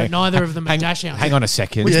 Us two, but neither of them are dashhounds. Hang on a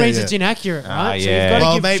second. Which Yeah, means yeah. it's inaccurate, right? So yeah. you've got to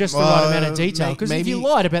Well, give maybe- just the right amount well, of detail. Because if you maybe-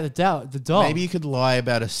 lied about the dog, Maybe you could lie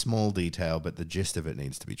about a small detail, but the gist of it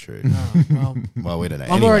needs to be true. well, Well, we don't know.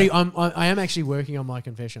 I'm Anyway. already. I am actually working on my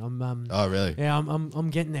confession. Oh, really? Yeah, I'm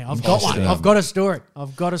getting there. I've got one. Interesting. I've got a story.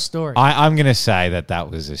 I've got a story. I'm going to say that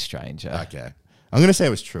was a stranger. Okay. I'm going to say it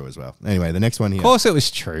was true as well. Anyway, the next one here. Of course, it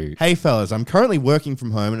was true. Hey fellas, I'm currently working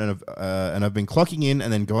from home and I've been clocking in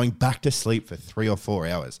and then going back to sleep for 3 or 4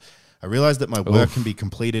 hours. I realize that my work can be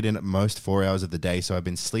completed in at most 4 hours of the day, so I've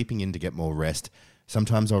been sleeping in to get more rest.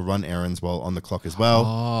 Sometimes I'll run errands while on the clock as well.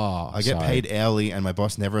 I get paid hourly and my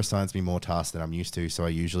boss never assigns me more tasks than I'm used to, so I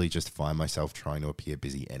usually just find myself trying to appear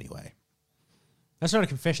busy anyway. That's not a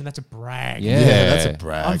confession. That's a brag. Yeah. That's a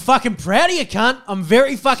brag. I'm fucking proud of you, cunt. I'm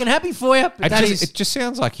very fucking happy for you. But It just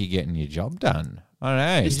sounds like you're getting your job done. I don't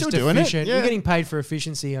know. You're just still doing it, efficient. yeah. You're getting paid for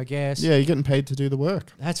efficiency, I guess. Yeah, you're getting paid to do the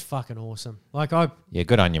work. That's fucking awesome. Like Yeah,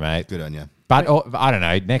 good on you, mate. Good on you. But I don't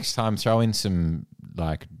know. Next time, throw in some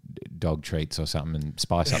like dog treats or something and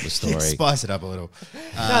spice up the story. Spice it up a little. no,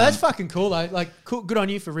 that's fucking cool though. Like, cool. Good on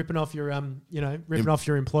you for ripping off your ripping off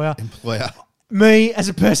your employer. Employer. Me, as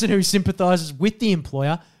a person who sympathises with the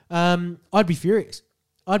employer, I'd be furious.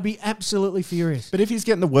 I'd be absolutely furious. But if he's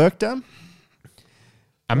getting the work done,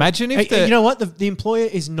 Imagine if You know what? The employer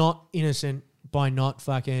is not innocent by not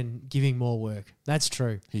fucking giving more work. That's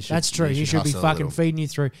true. That's true. He should be hustle a fucking little. feeding you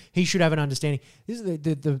through. He should have an understanding. This is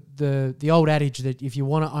the old adage that if you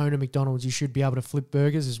want to own a McDonald's, you should be able to flip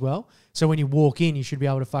burgers as well. So when you walk in, you should be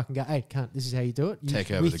able to fucking go, hey, cunt, this is how you do it. Take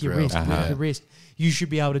over with the your grill. wrist, with the wrist. You should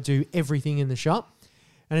be able to do everything in the shop.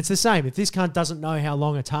 And it's the same. If this cunt doesn't know how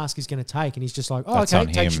long a task is going to take and he's just like, oh, That's okay, on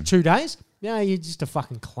it takes you him. 2 days. Yeah, you're just a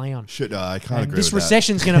fucking clown. I can't And agree this with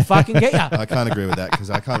recession's going to fucking get you. that. I can't agree with that because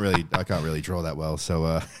I can't really draw that well. So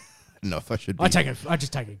I don't know if I should. Be. I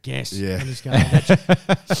just take a guess. Yeah. I'm just going,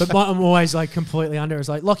 but I'm always like completely under. It's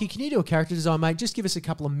like, Lockie, can you do a character design, mate? Just give us a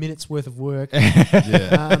couple of minutes worth of work.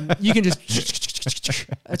 Yeah. You can just.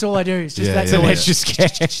 That's all I do. It's just Yeah, that's yeah, all. yeah. Let's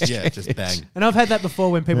just Yeah, just bang. And I've had that before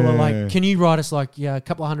when people are like, "Can you write us like a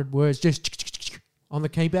couple of hundred words just on the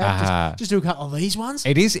keypad? Just do a couple of these ones."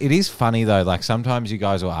 It is funny though. Like sometimes you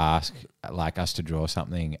guys will ask like us to draw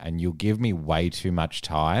something, and you'll give me way too much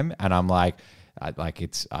time, and I'm like, I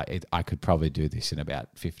could probably do this in about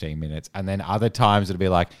 15 minutes. And then other times it'll be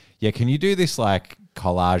like, yeah, can you do this like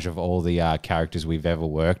collage of all the characters we've ever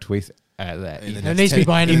worked with? It needs to be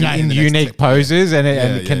by any day. In unique poses, and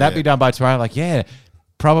can that yeah. be done by tomorrow? Like, yeah,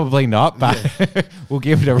 probably not, but we'll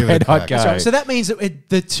give it a Give it a red hot crack. go. That's right. So that means that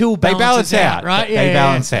the two They balances balance out, right? They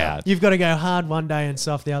balance out. You've got to go hard one day and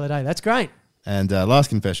soft the other day. That's great. And last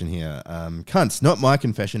confession here. Cunts, not my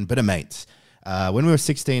confession, but a mate's. When we were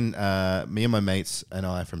 16, me and my mates and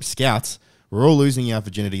I from Scouts were all losing our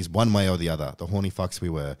virginities one way or the other. The horny fucks we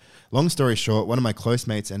were. Long story short, one of my close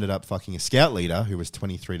mates ended up fucking a scout leader who was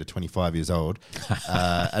 23 to 25 years old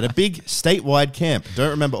at a big statewide camp. Don't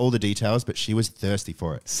remember all the details, but she was thirsty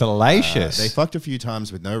for it. Salacious. They fucked a few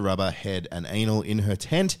times with no rubber, head, and anal in her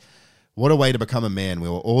tent. What a way to become a man. We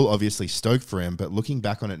were all obviously stoked for him, but looking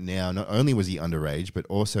back on it now, not only was he underage, but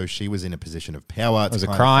also she was in a position of power. It was a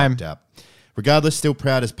crime. Regardless, still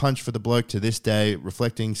proud as punch for the bloke to this day,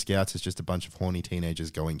 reflecting Scouts as just a bunch of horny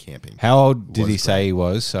teenagers going camping. How old did Was he say he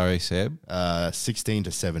was? Sorry, Seb. 16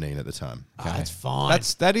 to 17 at the time. That's fine.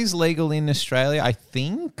 That is legal in Australia, I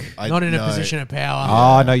think. Not in a No. position of power.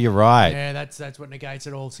 Oh no, you're right. Yeah, that's what negates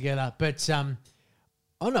it all together. But I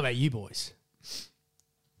don't know about you boys.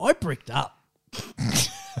 I bricked up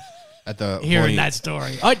At the hearing horny- that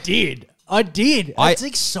story. I did. It's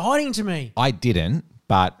exciting to me. I didn't,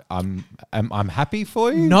 but I'm happy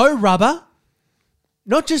for you. No rubber,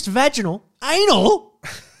 not just vaginal, anal.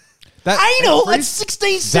 Anal at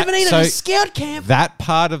 16, 17 at a scout camp. That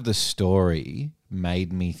part of the story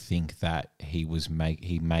made me think that he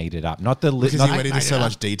made it up. Not the Because not, he went into so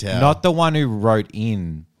much detail. not the one who wrote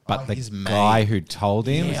in, but the his guy mate. who told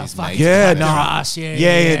him. Yeah, his fucking mate. Yeah, clapped no. their ass.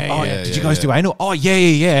 Oh, yeah, did you guys do anal? Oh,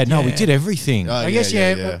 yeah. No, we did everything. Oh, I guess,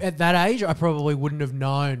 at that age, I probably wouldn't have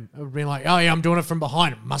known. I would have been like, oh, yeah, I'm doing it from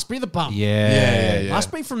behind. It must be the bum. Yeah.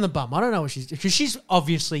 Must be from the bum. I don't know what because she's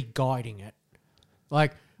obviously guiding it.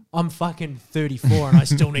 Like, I'm fucking 34 and I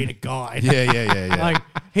still need a guide. Yeah. Like,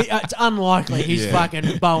 it's unlikely he's Yeah.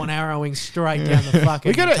 fucking bow and arrowing straight down the fucking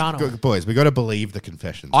We gotta, tunnel. boys, we got to believe the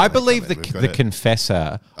confessions. I when they believe come in. We've the gotta-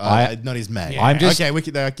 confessor. not his mate. I'm just- okay. We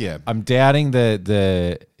could, yeah. I'm doubting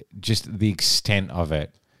the just the extent of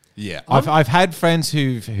it. Yeah. I've had friends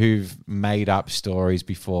who've made up stories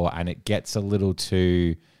before, and it gets a little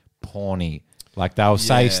too porny. Like they'll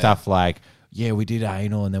say Yeah. stuff like, "Yeah, we did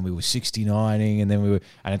anal, and then we were 69ing, and then we were,"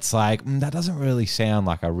 and it's like that doesn't really sound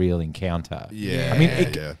like a real encounter. Yeah, I mean,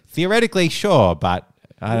 yeah. theoretically, sure, but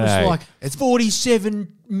I It don't was know. like 47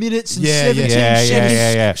 minutes and Yeah, 17 yeah, seconds.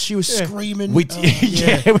 yeah. She was screaming. We did-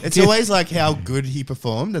 yeah, we It's did. always like how good he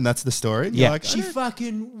performed, and that's the story. And Yeah. You're like, She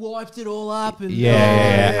fucking wiped it all up. And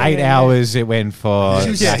Yeah. 8 hours it went for. She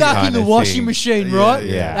was that stuck in kind the of washing thing. machine, right?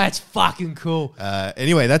 yeah. That's fucking cool.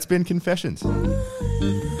 Anyway, that's been confessions.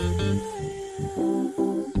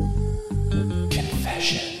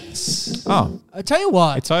 Oh, I tell you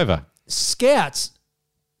what, it's over. Scouts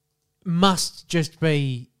must just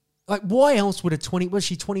be like, why else would was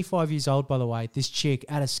she 25 years old, by the way, this chick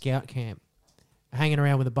at a scout camp hanging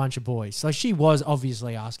around with a bunch of boys? So she was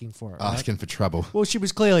obviously asking for it, right? Asking for trouble. Well, she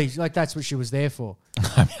was clearly like, that's what she was there for.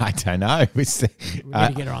 I don't know. We're going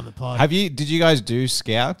to get her on the pod. Did you guys do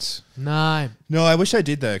Scouts? No. No, I wish I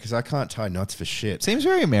did though, because I can't tie knots for shit. Seems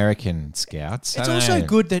very American, Scouts. It's also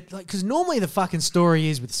good that, like, because normally the fucking story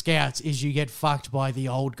is with Scouts is you get fucked by the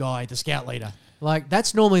old guy, the scout leader. Like,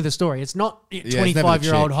 that's normally the story. It's not a it's never the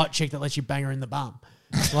 25-year-old chick. hot chick that lets you bang her in the bum.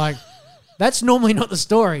 Like, that's normally not the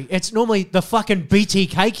story. It's normally the fucking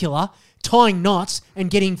BTK killer tying knots and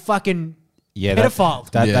getting fucking Yeah, pedophile.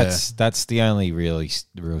 That's the only real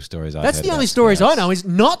stories I've heard. That's the about only stories Scouts. I know is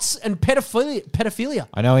knots and pedophilia.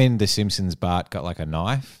 I know in The Simpsons, Bart got like a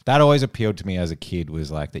knife. That always appealed to me as a kid,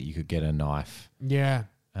 was like that you could get a knife. Yeah.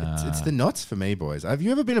 It's the knots for me, boys. Have you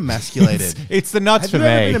ever been emasculated? It's the nuts Have for you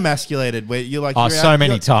ever been me. emasculated where you're like, Oh, you're so out,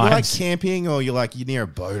 many you're like times. camping or you're near a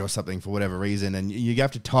boat or something for whatever reason, and you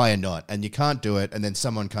have to tie a knot and you can't do it, and then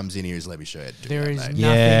someone comes in here and let me show you. There is nothing.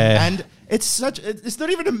 Yeah. And it's not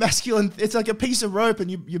even a masculine. It's like a piece of rope, and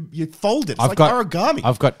you fold it. It's I've like got origami.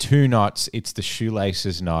 I've got two knots. It's the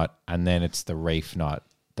shoelaces knot, and then it's the reef knot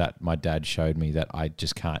that my dad showed me that I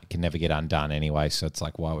just can never get undone anyway. So it's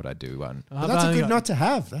like, why would I do one? But that's a good knot to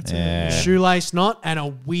have. That's Yeah. Shoelace knot and a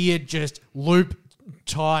weird just loop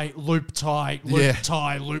tie, loop tie, loop Yeah.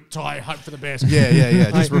 tie, loop tie. Hope for the best. Yeah.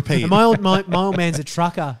 Just repeat. And my old man's a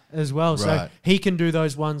trucker as well, so Right. he can do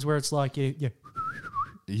those ones where it's like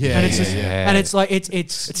yeah, and it's just, yeah. and it's like it's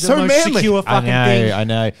the so most manly. secure fucking thing I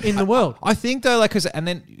know. in the world. I think though, like, and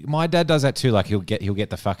then my dad does that too. Like, he'll get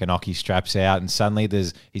the fucking Oki straps out, and suddenly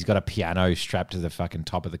he's got a piano strapped to the fucking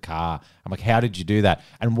top of the car. I'm like, how did you do that?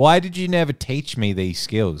 And why did you never teach me these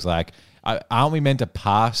skills? Like, aren't we meant to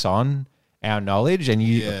pass on our knowledge? And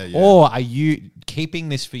or are you keeping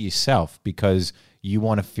this for yourself because you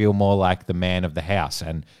want to feel more like the man of the house,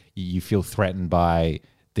 and you feel threatened by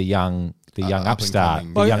the young upstart,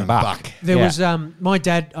 up-and-coming the young young buck? buck. There Yeah. was my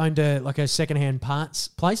dad owned a secondhand parts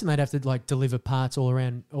place, and they'd have to like deliver parts all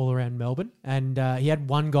around Melbourne. And he had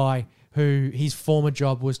one guy who his former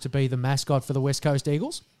job was to be the mascot for the West Coast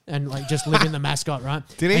Eagles, and like just live in the mascot, right?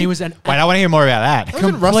 Did he? And he was an Wait, I want to hear more about that. That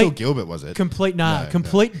wasn't Russell Gilbert, was it? complete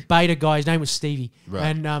beta guy. His name was Stevie,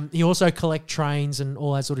 Right. and he also collect trains and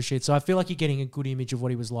all that sort of shit. So I feel like you're getting a good image of what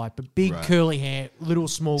he was like. But big Right. curly hair, little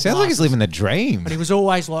small. Sounds like he's glasses. living the dream. But he was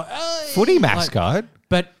always like "Hey," Footy like- mascot.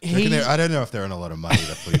 but I reckon he. I don't know if they're on a lot of money,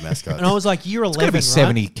 the footy mascot. And I was like, year 11, It's got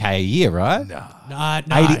to be right? $70K a year, right? no. No.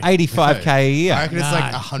 85K a year. I reckon it's No.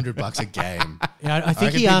 like $100 a game. Yeah, I think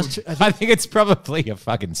reckon he people- asked. I think it's probably a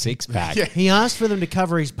fucking six pack. Yeah. He asked for them to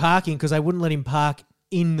cover his parking because they wouldn't let him park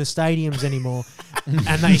in the stadiums anymore,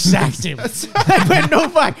 and they sacked him. They went, no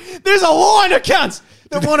fuck. There's a line of cunts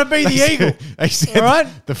that want to be the Eagle. They said All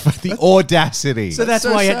right? the audacity. So that's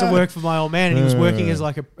so why he had to sad. work for my old man, and he was working as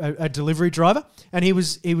like a delivery driver. And I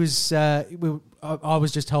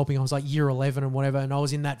was just helping. I was like year 11 and whatever, and I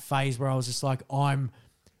was in that phase where I was just like,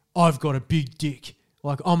 I've got a big dick.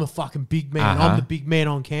 Like, I'm a fucking big man. Uh-huh. I'm the big man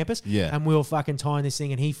on campus. Yeah. And we were fucking tying this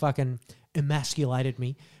thing, and he fucking emasculated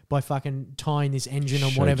me by fucking tying this engine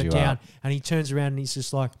and Showed whatever you down. up. And he turns around and he's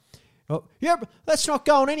just like, oh, yeah, but that's not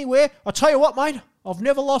going anywhere. I'll tell you what, mate, I've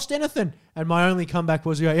never lost anything. And my only comeback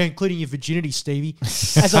was, yeah, including your virginity, Stevie.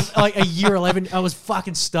 As like a year 11, I was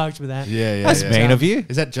fucking stoked with that. Yeah. That's mean of you.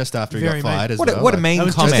 Is that just after he Very got fired mean. as What a, well? what a Like- mean That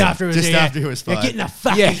was comment. just after, he was yeah, fired. get in a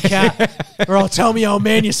fucking car, or I'll tell me, old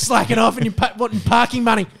man, you're slacking off and you're wanting parking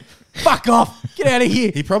money. Fuck off. Get out of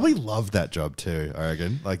here. He probably loved that job too, I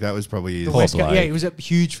reckon. Like that was probably his. The West Coast, bloke. yeah, he was a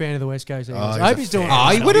huge fan of the West Coast Eagles. he's I hope a he's doing fan. Oh, all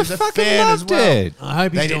he right. would have He's a fucking fan as loved well. it. I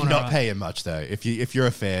hope he's They doing did not all right. pay him much though. If you're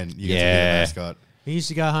a fan, you get to be Yeah. the mascot. He used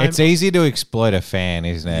to go home. It's easy to exploit a fan,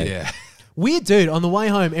 isn't it? Yeah. Weird dude. On the way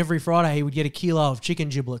home every Friday, he would get a kilo of chicken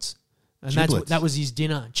giblets. And Giblets? that was his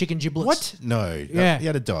dinner. Chicken giblets. What? No. Yeah. He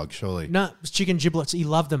had a dog, surely. No, it was chicken giblets. He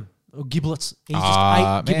loved them. Or giblets. He just ate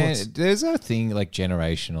Man, giblets. there's a thing like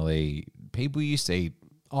generationally, people used to eat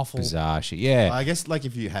Awful. bizarre shit. Yeah. I guess like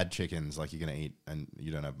if you had chickens, like you're gonna eat and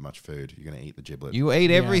you don't have much food, you're gonna eat the giblet. You eat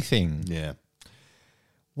everything. yeah.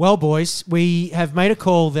 Well, boys, we have made a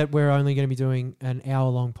call that we're only going to be doing an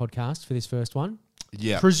hour-long podcast for this first one.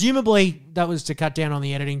 Yeah. Presumably, that was to cut down on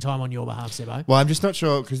the editing time on your behalf, Sebo. Well, I'm just not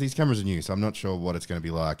sure because these cameras are new, so I'm not sure what it's going to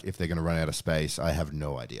be like if they're going to run out of space. I have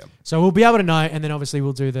no idea. So we'll be able to know, and then obviously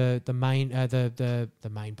we'll do the main the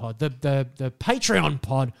main pod, the Patreon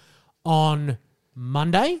pod on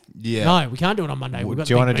Monday. Yeah. No, we can't do it on Monday. We've got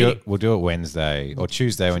Do you the want to big do meeting. it? We'll do it Wednesday or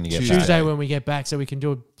Tuesday when you get Tuesday. back. Tuesday when we get back, so we can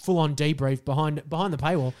do a full-on debrief behind the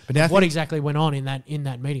paywall. But now I of what think- exactly went on in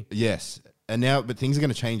that meeting? Yes. And now, but things are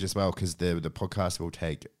going to change as well because the podcast will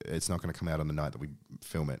take. It's not going to come out on the night that we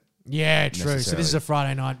film it. Yeah, true. So this is Necessarily. a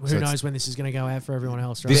Friday night. Who So it's- knows when this is going to go out for everyone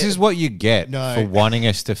else? Right? This is what you get No. for wanting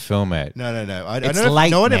us to film it. No. I It's don't know.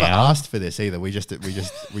 late No one ever now. asked for this either. We just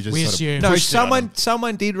We sort assume. of No, pushed it on them.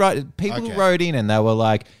 someone did write. People Okay. wrote in and they were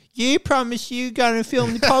like, "You promised you going to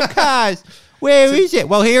film the podcast. Where is it?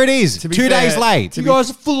 Well, here it is. to be 2 days fair- late. to You be-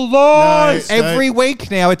 guys are full of lies. No, Every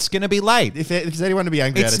week now, it's going to be late. If there's anyone to be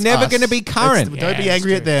angry It's at, never us. gonna be current. Don't Yeah, be it's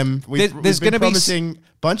angry at true. them. There's been gonna be promising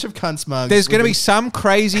bunch of cunt smugs. There's going to We've be some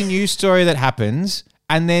crazy news story that happens,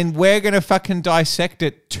 and then we're going to fucking dissect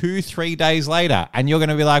it 2-3 days later. And you're going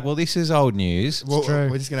to be like, well, this is old news. Well, true.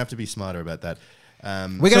 we're just going to have to be smarter about that.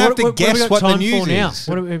 We're going to have to guess what the news now? is.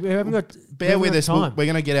 We haven't got. Bear with us. Time. We're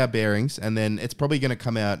going to get our bearings, and then it's probably going to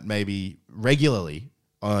come out maybe regularly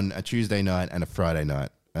on a Tuesday night and a Friday night,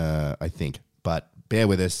 I think. But bear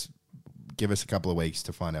with us. Give us a couple of weeks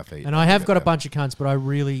to find our feet. And I have got a bunch of cunts, but I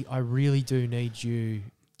really do need you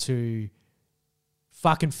to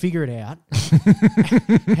fucking figure it out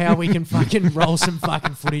how we can fucking roll some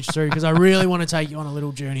fucking footage through, because I really want to take you on a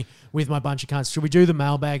little journey with my bunch of cunts. Should we do the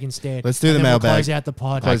mailbag instead? Let's do the And then we'll mailbag. close out the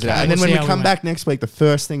pod. Close it out. And then we'll when see we how come went. back next week, the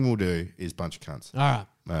first thing we'll do is bunch of cunts. All right.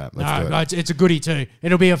 All right, let's do it. It's a goodie too.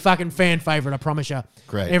 It'll be a fucking fan favorite, I promise you.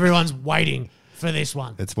 Great. Everyone's waiting for this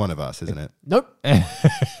one. It's one of us, isn't it? Nope.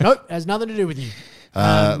 Nope. Has nothing to do with you.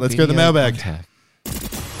 Let's go to the mailbag. Contact.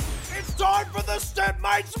 It's time for the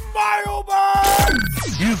Stepmates Mailbag!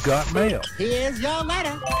 You've got mail. Here's your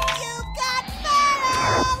letter. You got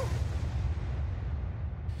mail.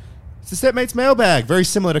 It's the Stepmates mailbag. Very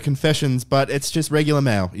similar to Confessions, but it's just regular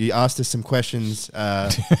mail. You asked us some questions.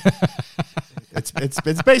 It's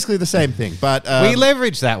basically the same thing, but We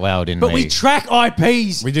leveraged that well, didn't But we? we track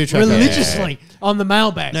IPs We do track religiously on the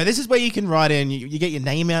mailbag. no, this is where you can write in. You get your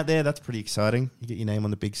name out there. That's pretty exciting. You get your name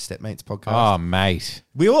on the big Stepmates podcast. Oh, mate.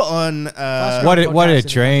 We were on. What a podcast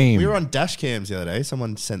dream. We were on dash cams the other day.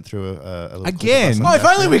 Someone sent through a little clip Again? of us on Oh, if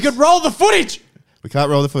dash only we cams. could roll the footage. We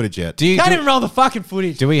can't roll the footage yet. Do you, Can't do, even roll the fucking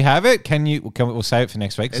footage. do we have it? We'll save it for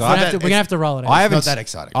next week? 'Cause It's I not haven't- that- We're going to have to roll it out. I haven't not that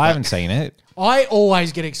exciting, I but- haven't seen it. I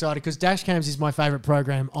always get excited because Dashcams is my favorite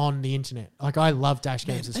program on the internet. Like, I love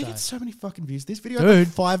Dashcams and They get stuff. so many fucking views. This video Dude.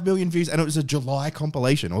 got 5 million views, and it was a July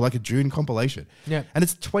compilation or like a June compilation. Yeah. And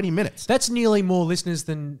it's 20 minutes. That's nearly more listeners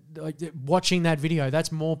than watching that video.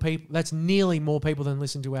 That's more people. That's nearly more people than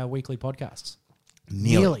listen to our weekly podcasts.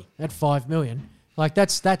 Nearly at 5 million. Like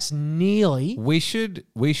that's nearly. We should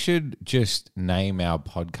just name our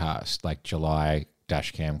podcast like July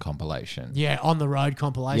Dashcam compilation. Yeah, on the road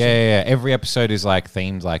compilation. Yeah. Every episode is like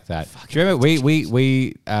themed like that. Do you remember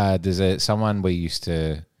we there's someone we used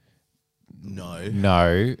to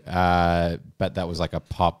know, but that was like a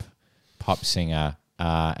pop singer,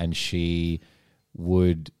 and she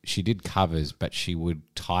did covers, but she would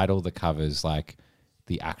title the covers like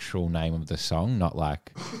the actual name of the song, not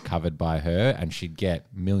like covered by her, and she'd get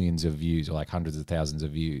millions of views or like hundreds of thousands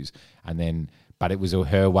of views, but it was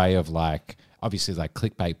her way of like, obviously like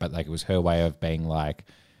clickbait, but like it was her way of being like,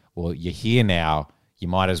 well, you're here now, you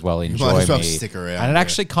might as well enjoy might as well me. stick around, And it yeah.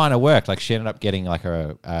 actually kind of worked. Like she ended up getting like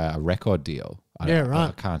a record deal. Yeah, right.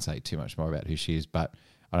 I can't say too much more about who she is, but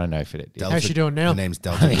I don't know if it. How's she doing now? Her name's I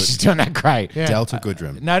Delta. think she's doing that great. Yeah. Delta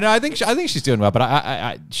Goodrum. No, I think she's doing well. But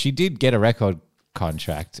I she did get a record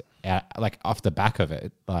contract like off the back of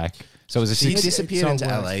it. Like so, it was a She six. disappeared so into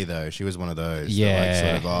works. LA though. She was one of those. Yeah. That,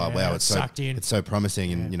 like, sort of, oh wow, sucked in. it's so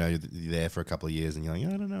promising, and you know you're there for a couple of years, and you're like,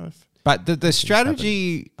 I don't know if. But the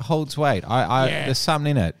strategy holds weight. Yeah. There's something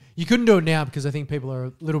in it. You couldn't do it now because I think people are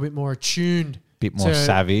a little bit more attuned, Bit more to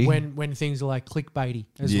savvy. when things are like clickbaity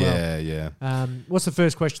as well. Yeah. What's the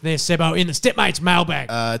first question there, Sebo, in the Stepmates mailbag?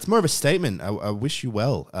 It's more of a statement. I wish you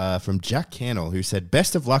well from Jack Cannell, who said,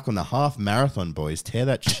 "Best of luck on the half marathon, boys. Tear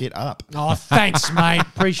that shit up." Oh, thanks, mate.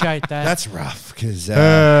 Appreciate that. That's rough because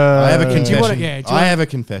I have a confession. wanna- yeah, do you I wanna- have a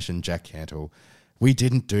confession, Jack Cannell. We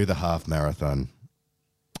didn't do the half marathon.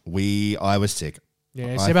 I was sick.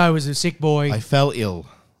 yeah, Sebo was a sick boy. I fell ill.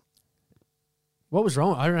 What was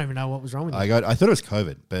wrong? I don't even know what was wrong with you. I thought it was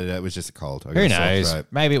COVID, but it was just a cold. I got Who a sore knows? throat.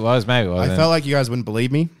 Maybe it was. Maybe it I wasn't. felt like you guys wouldn't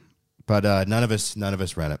believe me, but none of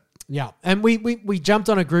us ran it. Yeah, and we jumped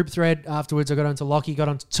on a group thread afterwards. I got onto Lockie, got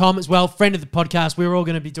onto Tom as well, friend of the podcast. We were all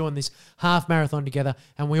going to be doing this half marathon together,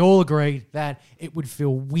 and we all agreed that it would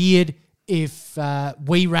feel weird if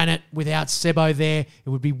we ran it without Sebo there. It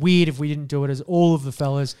would be weird if we didn't do it as all of the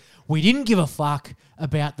fellas. We didn't give a fuck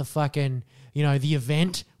about the fucking, the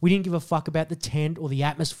event. We didn't give a fuck about the tent or the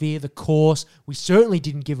atmosphere, the course. We certainly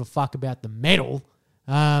didn't give a fuck about the medal.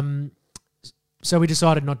 So we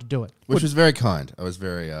decided not to do it. Which was very kind. I was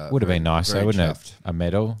very Would have been nice, very though, wouldn't chuffed. it? A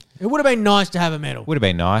medal. It would have been nice to have a medal. Would have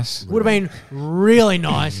been nice. Would have been really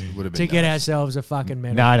nice Would have to been get nice. ourselves a fucking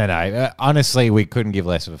medal. No. Honestly, we couldn't give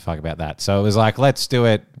less of a fuck about that. So it was like, let's do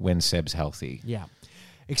it when Seb's healthy. Yeah.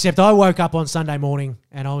 Except I woke up on Sunday morning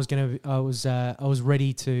and I was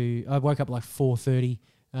ready to. I woke up like 4:30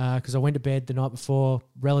 because I went to bed the night before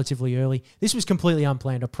relatively early. This was completely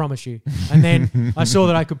unplanned, I promise you. And then I saw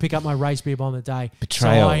that I could pick up my race bib on the day.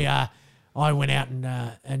 Betrayal. So I went out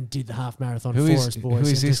and did the half marathon Who for is us, boys. who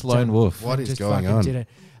is and this just, lone wolf? What is just going fucking on? Did it,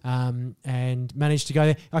 and managed to go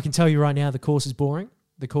there. I can tell you right now, the course is boring.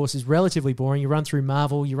 The course is relatively boring. You run through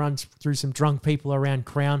Marvel, you run through some drunk people around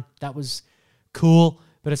Crown. That was cool,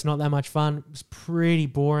 but it's not that much fun. It was pretty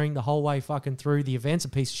boring the whole way fucking through. The event's a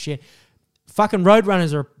piece of shit. Fucking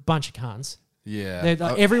Roadrunners are a bunch of cunts. Yeah.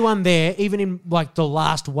 Everyone there, even in like the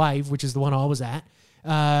last wave, which is the one I was at, they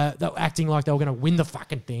were acting like they were going to win the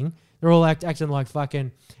fucking thing. They're all acting like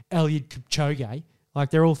fucking Eliud Kipchoge. Like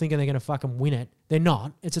they're all thinking they're going to fucking win it. They're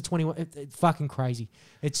not. It's a 21. It's fucking crazy.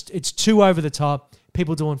 It's too over the top.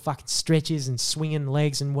 People doing fucking stretches and swinging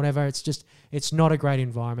legs and whatever. It's not a great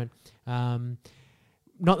environment.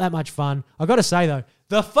 Not that much fun. I got to say though,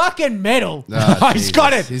 the fucking medal. He's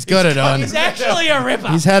got it. He's got it on. He's actually a ripper.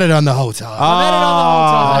 He's had it on the whole time. I've had it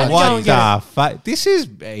on the whole time. What the fuck? This is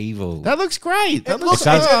evil. That looks great. That It is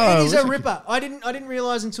a looks- ripper. I didn't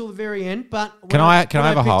realize until the very end, but when Can I when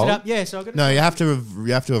have a picked hold? it up, yeah, so I got No, you have to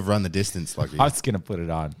have run the distance, like. I was going to put it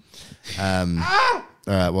on.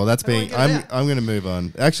 All right. Well, that's being. do I get it I'm going to move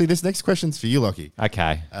on. Actually, this next question's for you, Lockie.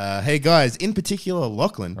 Okay. Hey guys, in particular,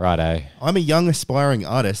 Lachlan. Righto. I'm a young aspiring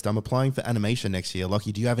artist. I'm applying for animation next year.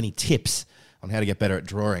 Lockie, do you have any tips on how to get better at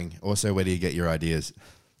drawing? Also, where do you get your ideas?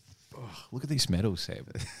 Look at these medals, Seb.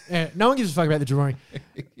 Yeah, no one gives a fuck about the drawing.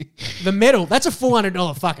 The medal, that's a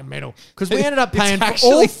 $400 fucking medal. Because we ended up paying for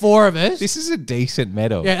all four of us. This is a decent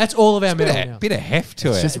medal. Yeah, that's all of our medal now. Bit of heft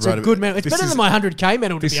to it. just It's a good medal. It's better than my 100K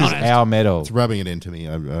medal, to This be is honest. our medal. It's rubbing it into me.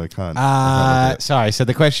 I can't. Sorry. So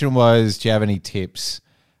the question was, do you have any tips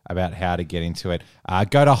about how to get into it?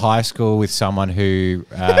 Go to high school with someone who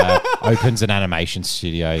opens an animation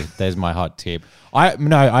studio. There's my hot tip.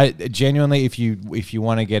 I genuinely, if you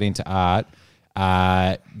want to get into art,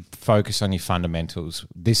 focus on your fundamentals.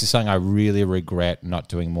 This is something I really regret not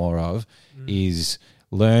doing more of. Is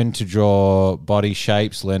learn to draw body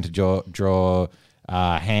shapes, learn to draw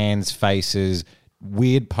hands, faces,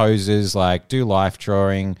 weird poses, like do life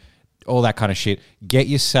drawing, all that kind of shit. Get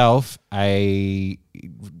yourself and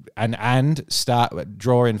start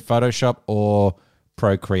draw in Photoshop or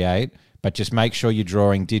Procreate, but just make sure you're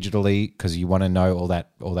drawing digitally because you want to know all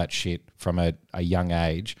that shit from a young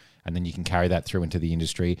age, and then you can carry that through into the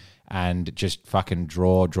industry and just fucking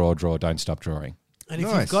draw. Don't stop drawing. And if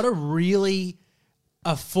Nice. you've got a really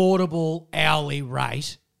affordable hourly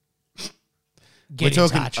rate, get We're in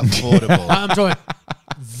talking touch. affordable. I'm talking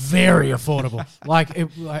very affordable. Like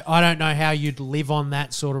I don't know how you'd live on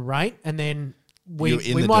that sort of rate, and then we You're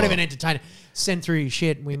in the might door. even entertain it. Send through your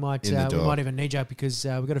shit. We might In the door. even need you because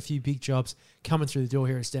we've got a few big jobs coming through the door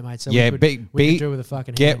here at STEM, mate. So Yeah, we could do with a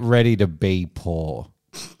fucking get hand. ready to be poor.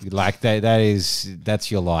 Like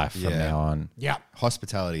that's your life from Yeah. now on. Yeah.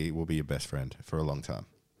 Hospitality will be your best friend for a long time.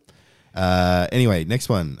 Anyway, next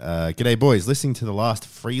one. G'day, boys. Listening to the last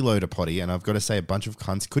freeloader potty, and I've got to say a bunch of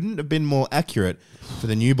cunts couldn't have been more accurate for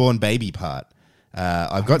the newborn baby part.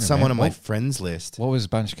 I've got someone on my friends list. What was a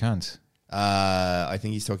bunch of cunts? I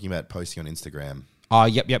think he's talking about posting on Instagram. Oh,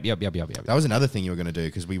 yep. That was another thing you were going to do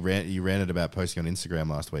because you ranted about posting on Instagram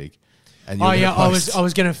last week. And you Oh were gonna yeah, post- I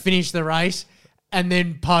was going to finish the race and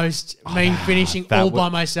then post me finishing all by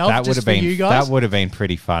myself That would just have for been you guys. That would have been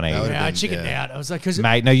pretty funny, That would Yeah, I have been- chickened yeah. out. I was like, because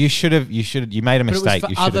mate. No, you made a But it was mistake. for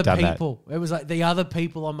You should other have done that. people. It was like the other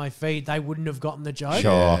people on my feed, they wouldn't have gotten the joke.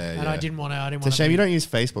 Sure. And I didn't want to. It's a shame you don't use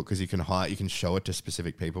Facebook because you can show it to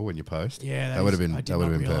specific people when you post. Yeah, that would have I been did that would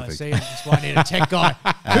not have been realise. perfect. See, that's why I need a tech guy.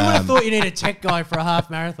 Who would have thought you need a tech guy for a half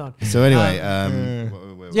marathon? So anyway,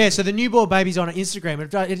 Yeah, so the newborn baby's on Instagram.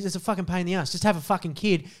 It's a fucking pain in the ass. Just have a fucking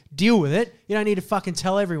kid, deal with it. You don't need to fucking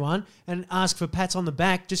tell everyone and ask for pats on the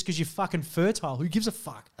back just because you're fucking fertile. Who gives a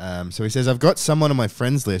fuck? So he says, I've got someone on my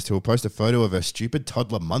friends list who will post a photo of her stupid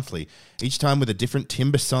toddler monthly, each time with a different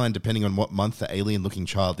timber sign depending on what month the alien-looking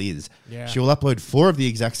child is. Yeah. She will upload 4 of the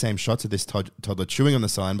exact same shots of this toddler chewing on the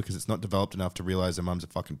sign because it's not developed enough to realize her mum's a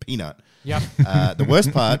fucking peanut. Yep. The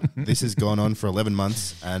worst part, this has gone on for 11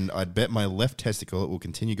 months, and I'd bet my left testicle it will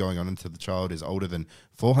continue going on until the child is older than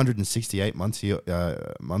 468 months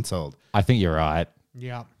old. I think you're right.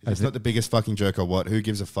 Yeah. If it's not the biggest fucking joke or what, who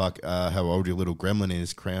gives a fuck how old your little gremlin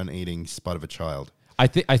is, crown-eating spud of a child? I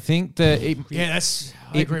think that Yeah,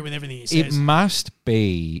 I agree with everything he it says. must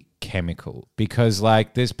be chemical because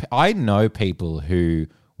like I know people who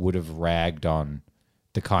would have ragged on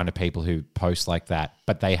the kind of people who post like that,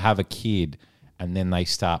 but they have a kid and then they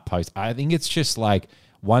start post. I think it's just like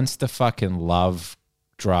once the fucking love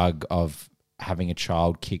drug of having a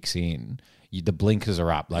child kicks in, the blinkers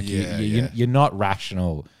are up. Like you're not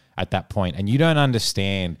rational at that point, and you don't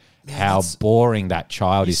understand how boring that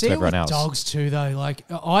child You is see to it everyone with else. dogs too, though. Like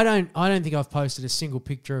I don't think I've posted a single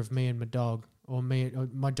picture of me and my dog or me or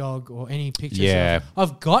my dog or any pictures. Yeah.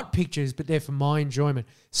 I've got pictures, but they're for my enjoyment.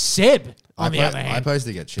 Seb, on the other I hand, post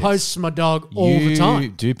to get chicks. posts my dog all the time. You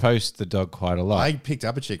do post the dog quite a lot. I picked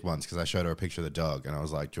up a chick once because I showed her a picture of the dog, and I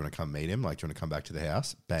was like, "Do you want to come meet him? Like, do you want to come back to the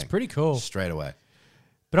house?" Bang, it's pretty cool. straight away.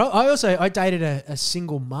 But I dated a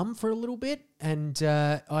single mum for a little bit, and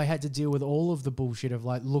I had to deal with all of the bullshit of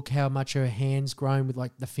like, look how much her hand's grown with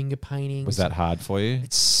like the finger painting. Was that hard for you?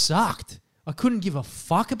 It sucked. I couldn't give a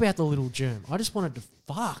fuck about the little germ. I just wanted to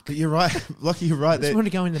fuck. But you're right, Lockie. You're right. I just wanted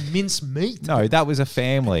to go in the mince meat. No, that was a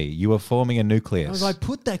family. You were forming a nucleus. I was like,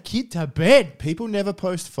 put that kid to bed. People never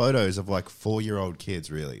post photos of like 4-year-old kids.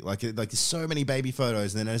 Really, like there's so many baby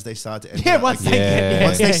photos, and then as they start to enter, Once like, they get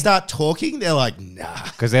once they start talking, they're like, nah.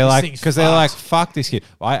 because they're like, thing's fuck this kid.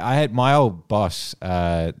 I had my old boss,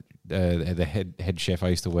 the head chef I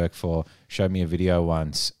used to work for, showed me a video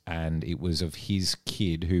once, and it was of his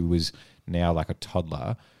kid who was now like a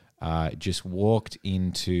toddler. Just walked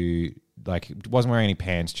into, like, wasn't wearing any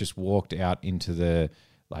pants, just walked out into the,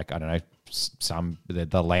 like, I don't know,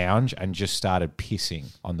 the lounge, and just started pissing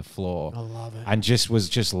on the floor. I love it. And just was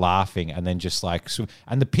just laughing, and then just like,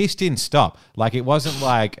 and the piss didn't stop. Like, it wasn't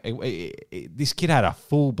like this kid had a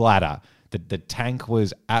full bladder. The tank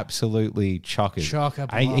was absolutely chocker.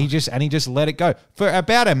 And he just let it go for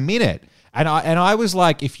about a minute. And I was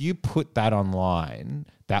like, if you put that online,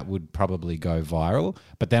 that would probably go viral.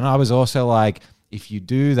 But then I was also like, if you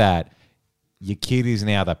do that, your kid is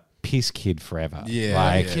now the piss kid forever. Yeah,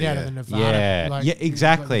 like, Kid out of the Nevada. Yeah, like, yeah,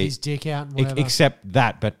 exactly. Like his dick out and whatever. Except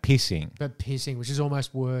that, but pissing. But pissing, which is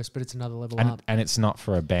almost worse, but it's another level And, up. and it's not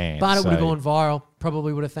for a band. But it would have so- gone viral.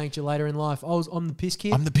 Probably would have thanked you later in life. I'm the piss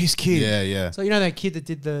kid. I'm the piss kid. Yeah, yeah. So you know that kid that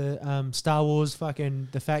did the Star Wars fucking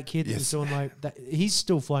the fat kid that was Yes. doing like that. He's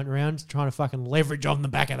still floating around trying to fucking leverage on the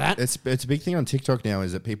back of that. It's a big thing on TikTok now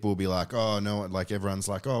is that people will be like, oh, no, like everyone's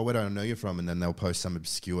like, oh, where do I know you from? And then they'll post some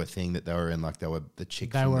obscure thing that they were in, like they were the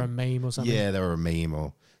chick. They from were the- a meme or something. Yeah, they were a meme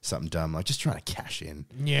or something dumb, like just trying to cash in.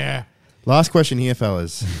 Yeah. Last question here,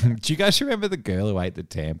 fellas. Do you guys remember the girl who ate the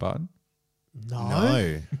tampon? No.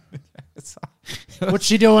 No. What's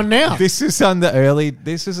she doing now? This is on the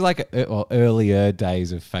earlier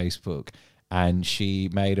days of Facebook, and she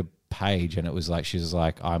made a page, and it was like, she was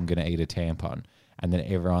like, I'm gonna eat a tampon, and then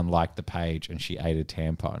everyone liked the page, and she ate a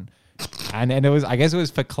tampon, and it was, I guess it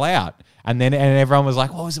was for clout, and everyone was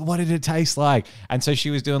like, what did it taste like? And so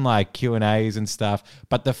she was doing like Q&As and stuff,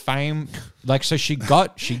 but the fame, like, so she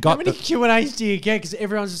got How many Q&As do you get? Because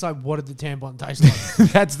everyone's just like, what did the tampon taste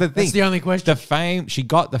like? That's the thing. That's the only question. The fame, she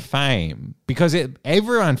got the fame because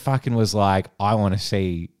everyone fucking was like, I want to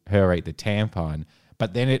see her eat the tampon.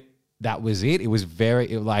 But then that was it. It was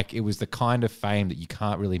it was the kind of fame that you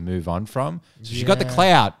can't really move on from. So she got the Yeah.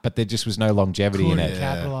 clout, but there just was no longevity in Couldn't it.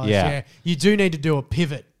 capitalize. Yeah. Yeah. You do need to do a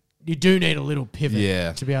pivot. You do need a little pivot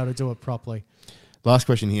Yeah. to be able to do it properly. Last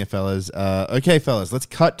question here, fellas. Okay, fellas, let's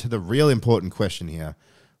cut to the real important question here.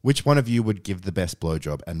 Which one of you would give the best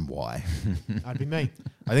blowjob and why? That'd be me.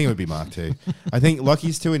 I think it would be Mark too. I think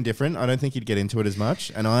Lockie's too indifferent. I don't think he'd get into it as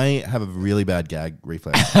much. And I have a really bad gag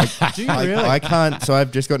reflex. Do you really? I can't. So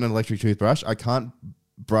I've just got an electric toothbrush. I can't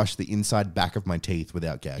brush the inside back of my teeth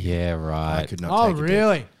without gagging. Yeah, I right. could not. Oh, take a dick.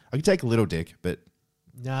 really? I could take a little dick, but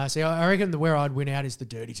Nah, see, I reckon where I'd win out is the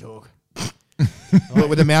dirty talk.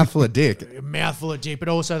 with a mouthful of dick, A mouthful of dick, but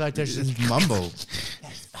also like there's just mumble.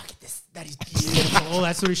 that is beautiful, all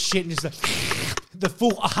that sort of shit, and just the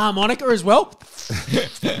full harmonica as well.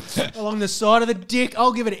 Along the side of the dick,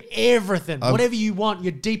 I'll give it everything. Whatever you want,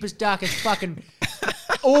 your deepest, darkest fucking...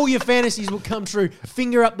 all your fantasies will come true.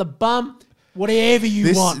 Finger up the bum, whatever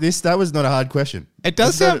you want. That was not a hard question. It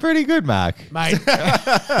does sound pretty good, Mark. Mate,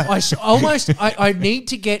 I need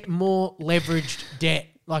to get more leveraged debt.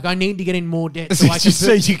 Like, I need to get in more debt so I can... Just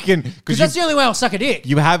so you can, Because that's the only way I'll suck a dick.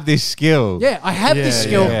 you have this skill. Yeah, I have this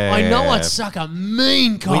skill. yeah. I know I'd suck a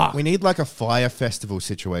mean cock. We need like a fire festival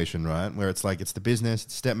situation, right? Where it's like it's the business,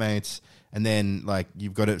 it's stepmates, and then like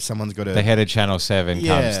you've got it. Someone's got to. The head of Channel 7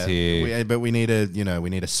 comes to you. But we need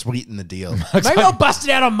to sweeten the deal. Maybe I'll bust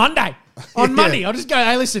it out on Monday. On Monday, I'll just go,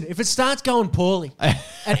 hey, listen, if it starts going poorly at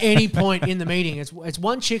any point in the meeting, it's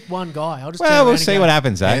one chick, one guy. I'll just turn Well, around we'll and see go, what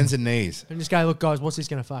happens, eh? Hands and knees. and just go, look, guys, what's this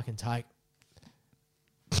going to fucking take?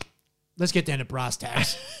 Let's get down to brass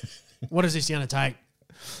tacks. What is this going to take?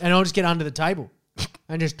 And I'll just get under the table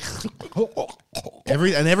and just...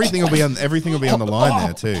 Everything will be on the line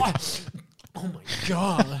there too. Oh, my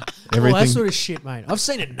God. All that Everything- sort of shit, mate. I've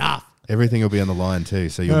seen enough. Everything will be on the line too,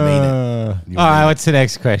 so you'll mean it. You'll All right, mean it. what's the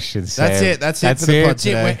next question, Sam? That's it. That's it for the pod That's it.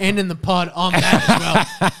 today. We're ending the pod on that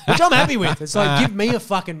as well, which I'm happy with. It's like, give me a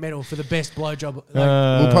fucking medal for the best blowjob.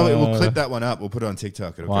 Like, We'll clip that one up. We'll put it on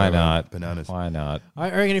TikTok. It'll Why go not? bananas. Why not? I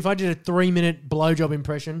reckon if I did a 3-minute blowjob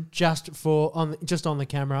impression just on the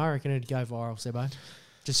camera, I reckon it'd go viral, Sebo.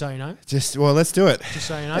 Just so you know. Let's do it. Just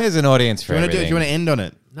so you know. There's an audience for Do everything. you want to end on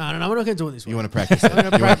it? No, we're not going to do it this way. You want to practice it? You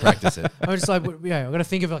want to practice it? I'm just like, yeah, I've got to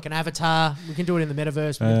think of like an avatar. We can do it in the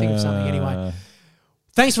metaverse. We can think of something anyway.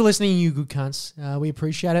 Thanks for listening, you good cunts. We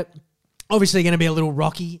appreciate it. Obviously, going to be a little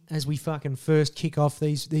rocky as we fucking first kick off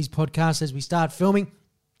these podcasts as we start filming.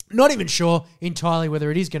 Not even sure entirely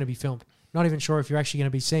whether it is going to be filmed. Not even sure if you're actually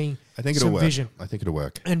going to be seeing I think it'll some work. vision. I think it'll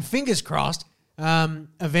work. And fingers crossed,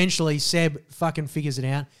 eventually Seb fucking figures it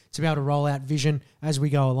out to be able to roll out vision as we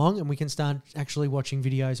go along, and we can start actually watching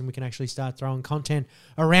videos and we can actually start throwing content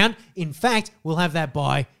around. In fact, we'll have that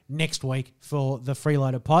by next week for the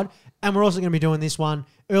Freeloader pod. And we're also going to be doing this one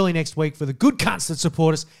early next week for the good cunts that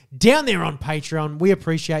support us down there on Patreon. We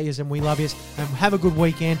appreciate you and we love you. And have a good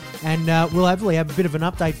weekend. And we'll hopefully have a bit of an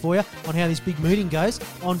update for you on how this big meeting goes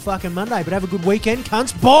on fucking Monday. But have a good weekend,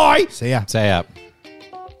 cunts. Bye! See ya. Say up.